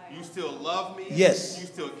 You still love me. Yes. You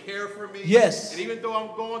still care for me. Yes. And even though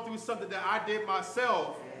I'm going through something that I did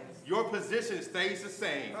myself, your position stays the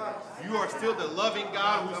same. You are still the loving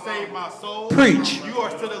God who saved my soul. Preach. You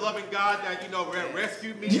are still the loving God that,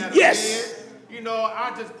 rescued me out of Yes. sin.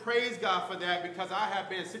 I just praise God for that, because I have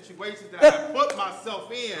been in situations that I have put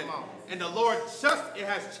myself in, and the Lord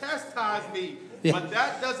has chastised me. Yeah. But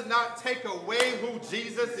that does not take away who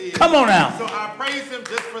Jesus is. Come on now. So I praise him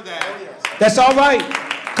just for that. That's all right.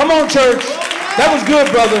 Come on, church. That was good,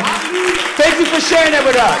 brother. Thank you for sharing that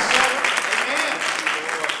with us. Amen.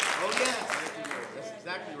 Oh, yes. That's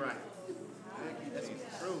exactly right. Thank you. That's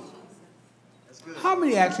true. That's good. How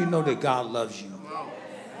many actually know that God loves you?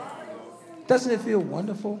 Doesn't it feel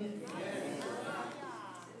wonderful?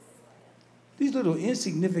 These little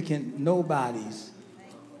insignificant nobodies,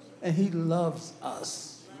 and he loves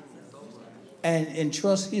us and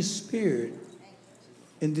entrusts his spirit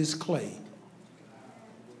in this clay.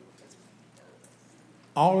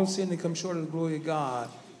 All of sin that comes short of the glory of God,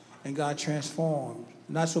 and God transformed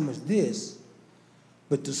not so much this,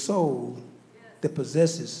 but the soul that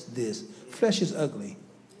possesses this. Flesh is ugly.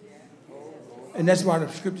 And that's why the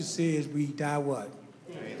scripture says we die what?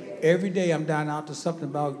 Every day I'm dying out to something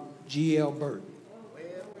about G.L. Burt.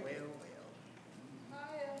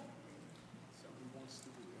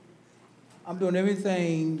 I'm doing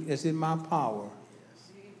everything that's in my power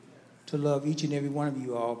to love each and every one of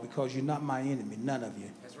you all because you're not my enemy, none of you.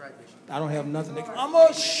 That's right, Bishop. I don't have nothing to...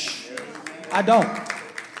 I don't.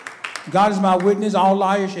 God is my witness. All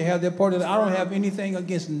liars should have their part. I don't have anything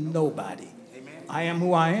against nobody. Amen. I am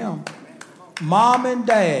who I am. Mom and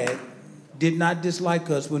Dad did not dislike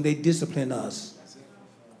us when they disciplined us.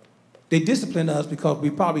 They disciplined us because we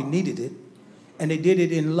probably needed it, and they did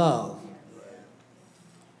it in love.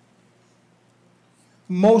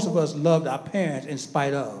 Most of us loved our parents in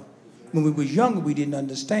spite of. When we were younger, we didn't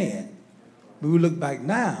understand. When we look back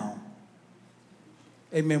now,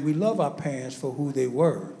 amen, we love our parents for who they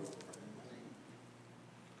were.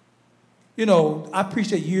 You know, I preached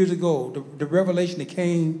that years ago, the revelation that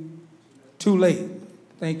came too late.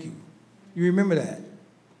 Thank you. You remember that?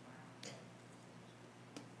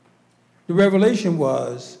 The revelation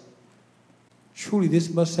was, truly this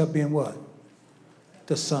must have been what?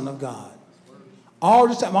 The Son of God. All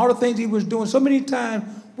this time, all the things he was doing, so many times,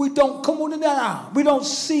 we don't, come on in that, we don't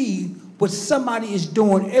see what somebody is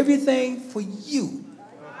doing, everything for you.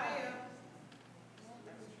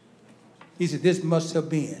 He said, this must have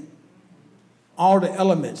been. All the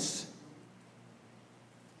elements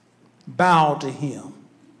bowed to him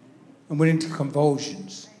and went into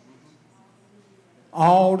convulsions.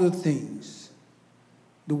 All the things,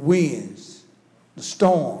 the winds, the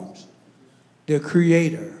storms, their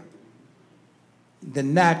creator, the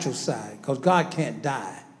natural side, because God can't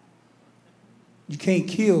die. You can't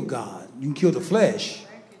kill God. You can kill the flesh.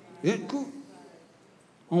 Don't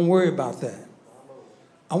worry about that.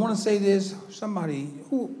 I want to say this. Somebody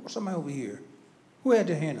over here. Who had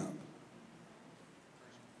their hand up?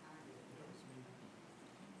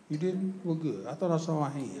 You didn't? Well, good. I thought I saw a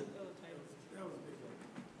hand.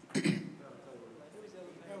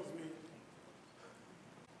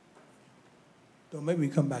 Don't make me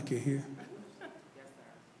come back here.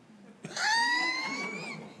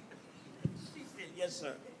 Yes,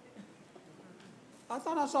 sir. I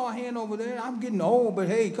thought I saw a hand over there. I'm getting old, but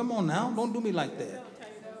hey, come on now. Don't do me like that.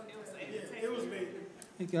 It was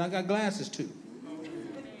me. I got glasses too.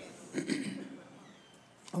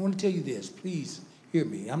 I want to tell you this. Please hear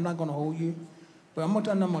me. I'm not going to hold you, but I'm going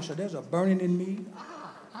to tell you, there's a burning in me.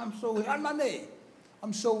 I'm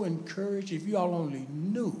so encouraged. If you all only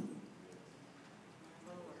knew.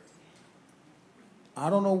 I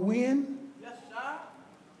don't know when. Yes, sir.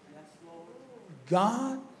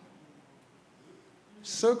 God,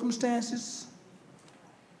 circumstances,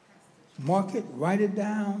 mark it, write it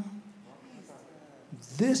down.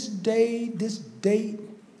 This day, this date,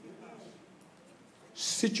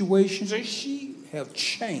 situations, and she have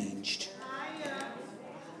changed.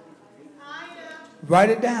 Write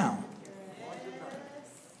it down.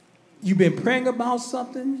 You've been praying about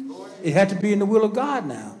something. It had to be in the will of God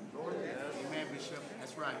now. Amen, Bishop.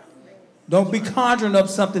 That's right. Don't be conjuring up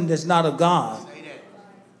something that's not of God. Say that.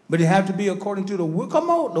 But it have to be according to the will. Come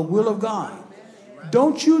on, the will of God.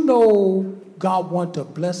 Don't you know God wants to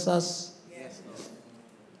bless us?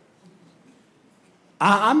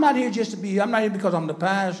 I'm not here just to be, I'm not here because I'm the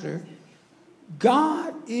pastor.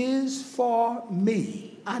 God is for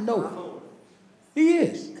me. I know it. He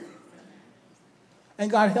is. And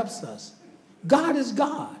God helps us. God is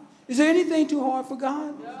God. Is there anything too hard for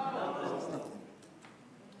God? No.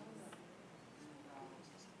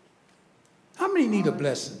 How many need a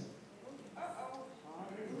blessing?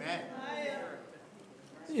 Amen.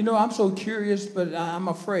 You know, I'm so curious, but I'm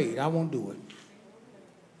afraid. I won't do it.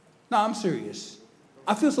 No, I'm serious.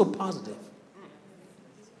 I feel so positive.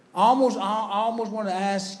 I almost want to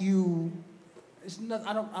ask you. It's not.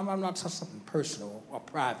 I'm not something personal or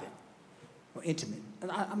private or intimate.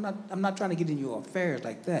 And I'm not trying to get in your affairs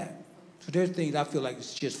like that. So there's things I feel like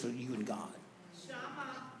it's just for you and God.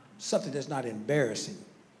 Something that's not embarrassing.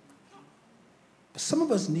 But some of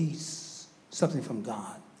us need something from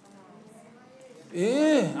God.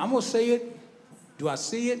 Yeah, I'm gonna say it. Do I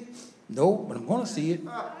see it? No, but I'm gonna see it.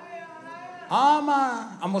 I'm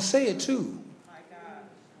going to say it too.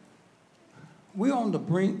 We're on the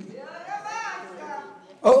brink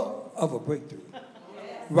of a breakthrough.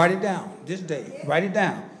 Write it down this day. Write it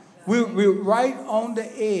down. We're right on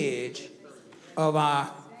the edge of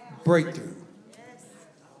our breakthrough.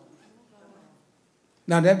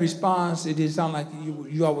 Now that response, it did sound like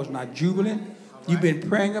you all was not jubilant. You've been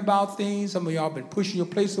praying about things. Some of y'all been pushing your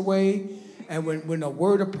place away. And when a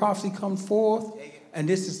word of prophecy comes forth, and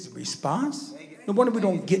this is the response, no wonder we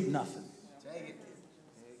don't get nothing.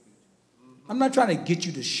 I'm not trying to get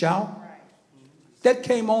you to shout. That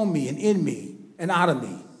came on me and in me and out of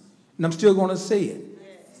me. And I'm still going to say it.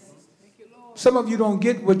 Some of you don't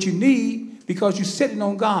get what you need because you're sitting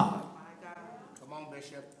on God. Come on,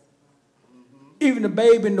 Bishop. Even the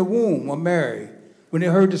babe in the womb of Mary, when they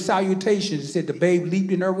heard the salutations, it said the babe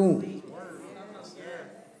leaped in her womb.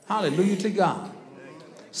 Hallelujah to God.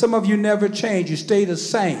 Some of you never change. You stay the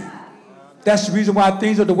same. That's the reason why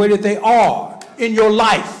things are the way that they are in your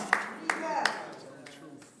life.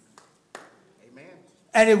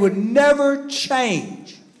 And it would never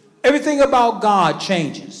change. Everything about God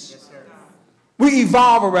changes. We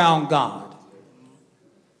evolve around God.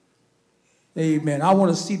 Amen. I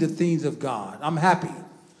want to see the things of God. I'm happy.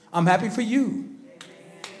 I'm happy for you.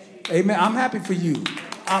 Amen. I'm happy for you.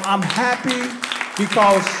 I'm happy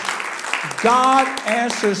because God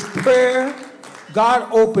answers prayer.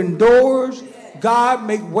 God opened doors. God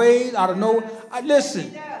make ways out of nowhere.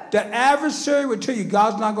 Listen. The adversary will tell you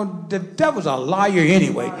God's not going to, the devil's a liar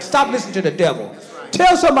anyway. Stop listening to the devil.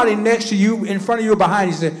 Tell somebody next to you, in front of you, or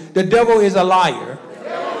behind you, say, the devil is a liar.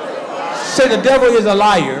 Say the devil is a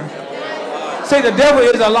liar. Say the devil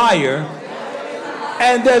is a liar.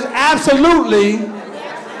 And there's absolutely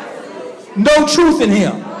no truth in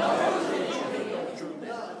him.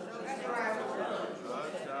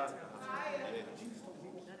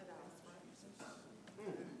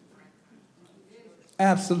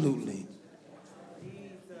 Absolutely.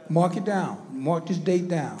 Mark it down. Mark this date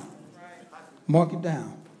down. Mark it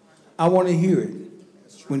down. I want to hear it.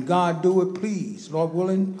 When God do it, please, Lord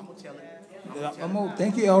willing.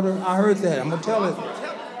 Thank you, Elder. I heard that. I'm going to tell it.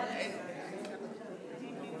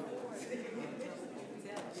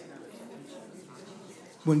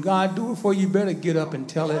 When God do it for you, you better get up and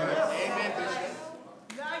tell it.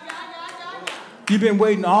 You've been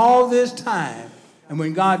waiting all this time. And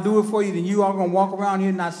when God do it for you, then you are going to walk around here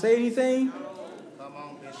and not say anything? Come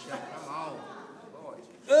on, Bishop. Come on.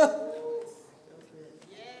 Lord.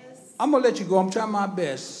 I'm going to let you go. I'm trying my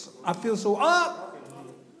best. I feel so up.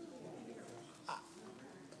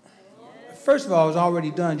 First of all, it's already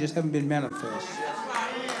done, just haven't been manifest.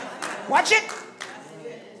 Watch it.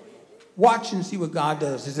 Watch and see what God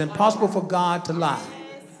does. It's impossible for God to lie.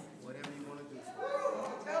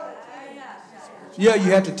 Yeah,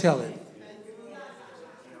 you have to tell it.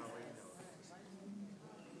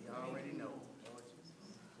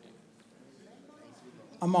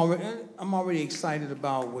 I'm already excited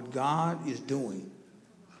about what God is doing.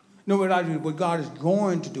 No, what God is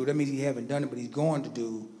going to do. That means he haven't done it, but he's going to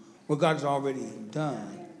do what God has already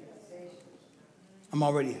done. I'm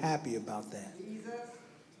already happy about that.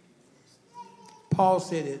 Paul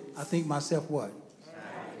said it, I think myself what?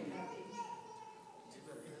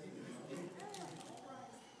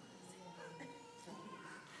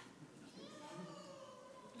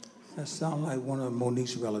 That sounds like one of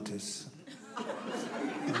Monique's relatives.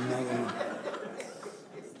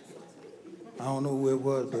 I don't know who it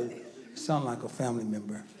was, but it sounded like a family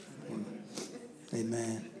member.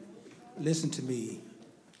 Amen. Listen to me.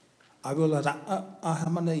 I realize I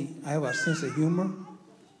have a sense of humor.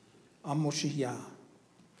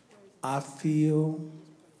 I feel,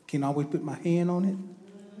 can always put my hand on it.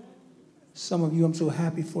 Some of you, I'm so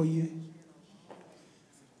happy for you.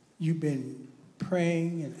 You've been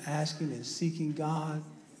praying and asking and seeking God.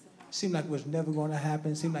 Seemed like it was never going to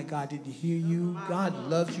happen. Seemed like God didn't hear you. God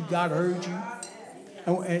loves you. God heard you.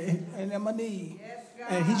 And I'm a need.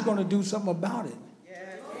 And he's going to do something about it.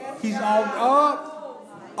 He's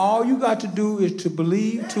all you got to do is to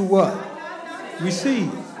believe to what? Receive.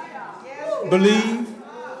 Believe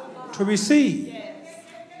to receive.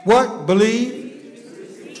 What?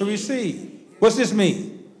 Believe to receive. What's this mean?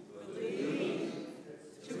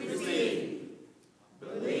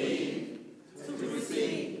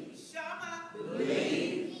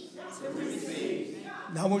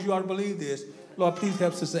 I want you all to believe this. Lord, please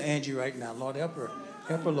help Sister Angie right now. Lord, help her.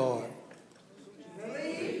 Help her, Lord.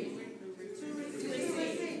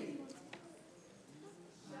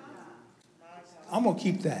 I'm going to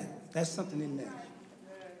keep that. That's something in there.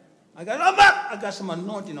 I got some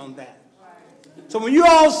anointing on that. So when you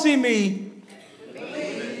all see me,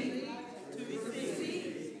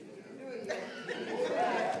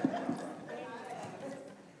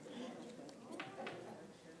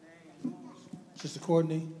 Sister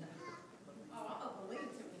Courtney.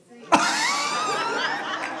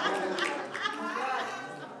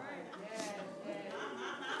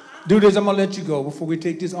 Do this, I'm going to let you go before we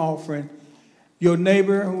take this offering. Your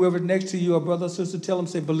neighbor, whoever's next to you, or brother or sister, tell them,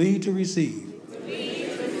 say, believe to receive.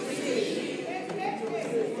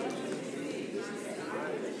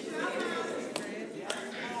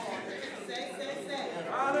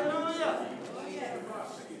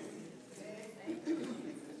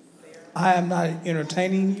 I am not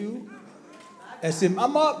entertaining you.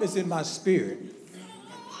 I'm up, it's in my spirit.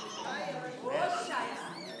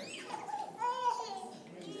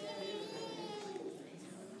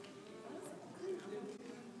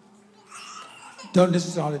 Don't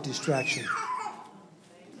listen to all the distraction.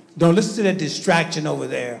 Don't listen to that distraction over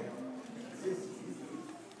there.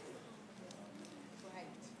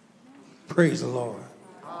 Praise the Lord.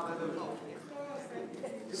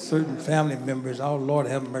 Certain family members, oh Lord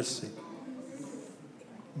have mercy.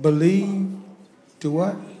 Believe to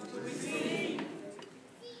what?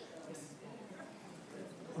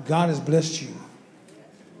 God has blessed you.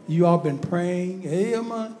 You all been praying. Hey,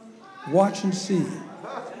 man, watch and see.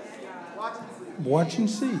 Watch and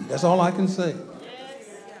see. That's all I can say.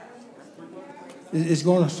 It's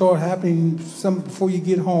going to start happening some before you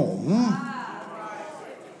get home.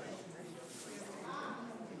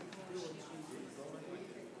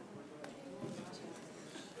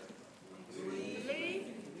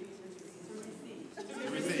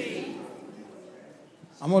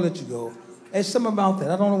 I'm going to let you go. There's something about that.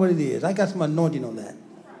 I don't know what it is. I got some anointing on that.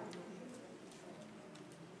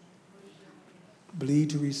 Believe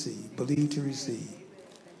to receive. Believe to receive.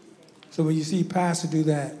 So when you see pastor do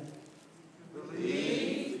that,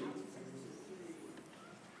 believe.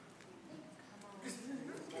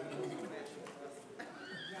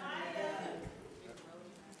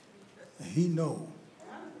 He knows.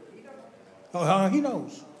 Oh, he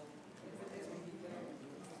knows.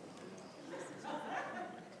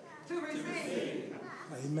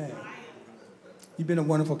 Amen. You've been a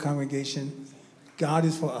wonderful congregation. God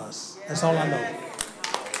is for us. That's all I know.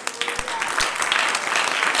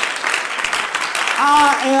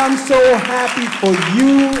 I am so happy for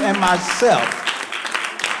you and myself.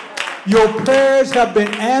 Your prayers have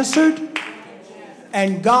been answered,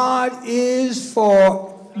 and God is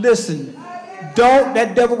for, listen,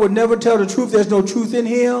 that devil would never tell the truth. There's no truth in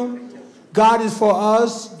him. God is for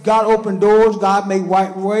us. God opened doors. God made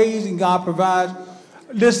white ways, and God provides.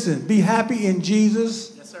 Listen, be happy in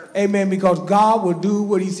Jesus. Yes, sir. Amen. Because God will do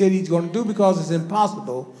what he said he's going to do, because it's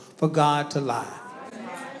impossible for God to lie.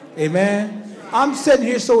 Amen. I'm sitting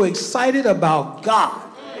here so excited about God.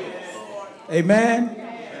 Amen.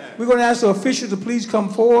 We're going to ask the officials to please come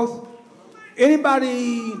forth.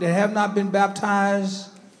 Anybody that have not been baptized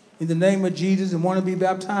in the name of Jesus and want to be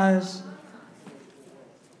baptized?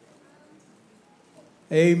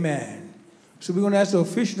 Amen. So we're going to ask the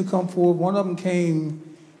official to come forward. One of them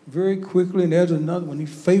came very quickly, and there's another one.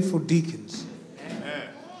 These faithful deacons. Amen.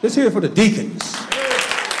 Let's hear it for the deacons.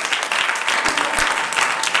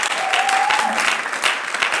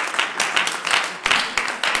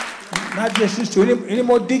 Not just these two. Any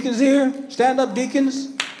more deacons here? Stand up, deacons.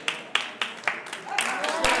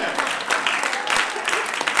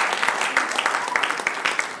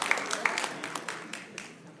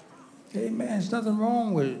 Amen. There's nothing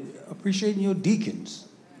wrong with appreciating your deacons.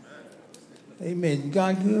 Amen.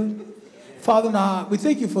 God good? Father, now we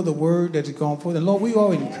thank you for the word that has gone forth. And Lord, we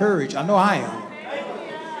are encouraged. I know I am.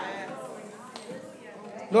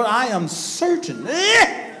 Lord, I am certain.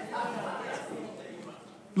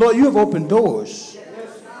 Lord, you have opened doors.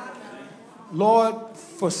 Lord,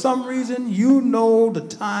 for some reason, you know the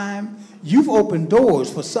time. You've opened doors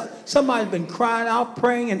for somebody's been crying out,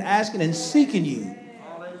 praying, and asking and seeking you.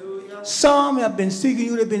 Some have been seeking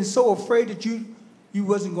you. They've been so afraid that you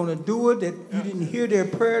wasn't going to do it, that you didn't hear their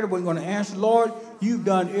prayer, that wasn't going to answer. Lord, you've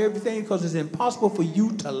done everything, because it's impossible for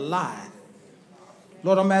you to lie.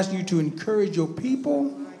 Lord, I'm asking you to encourage your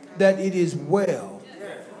people that it is well.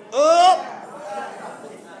 Up.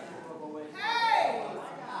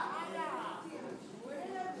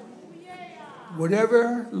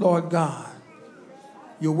 Whatever, Lord God,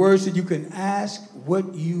 your word said you can ask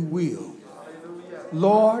what you will.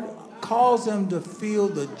 Lord, cause them to feel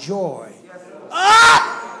the joy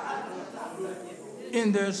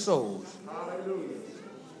in their souls.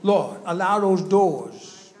 Lord, allow those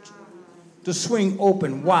doors to swing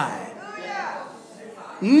open wide.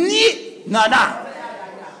 Nada.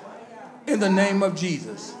 In the name of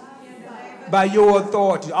Jesus. By your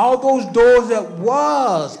authority. All those doors that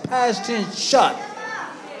was past tense shut,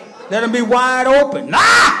 let them be wide open.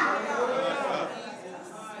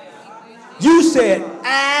 You said,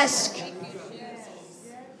 ask,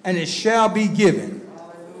 and it shall be given.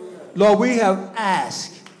 Lord, we have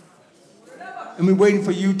asked. And we're waiting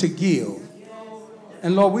for you to give.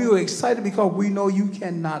 And Lord, we are excited because we know you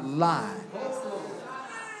cannot lie.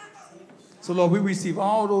 So Lord, we receive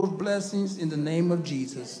all those blessings in the name of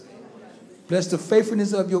Jesus. Bless the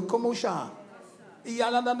faithfulness of your Komosha.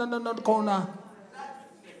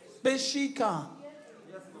 Beshika.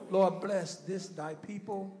 Lord, bless this thy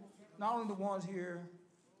people, not only the ones here,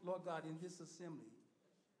 Lord God, in this assembly,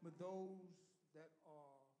 but those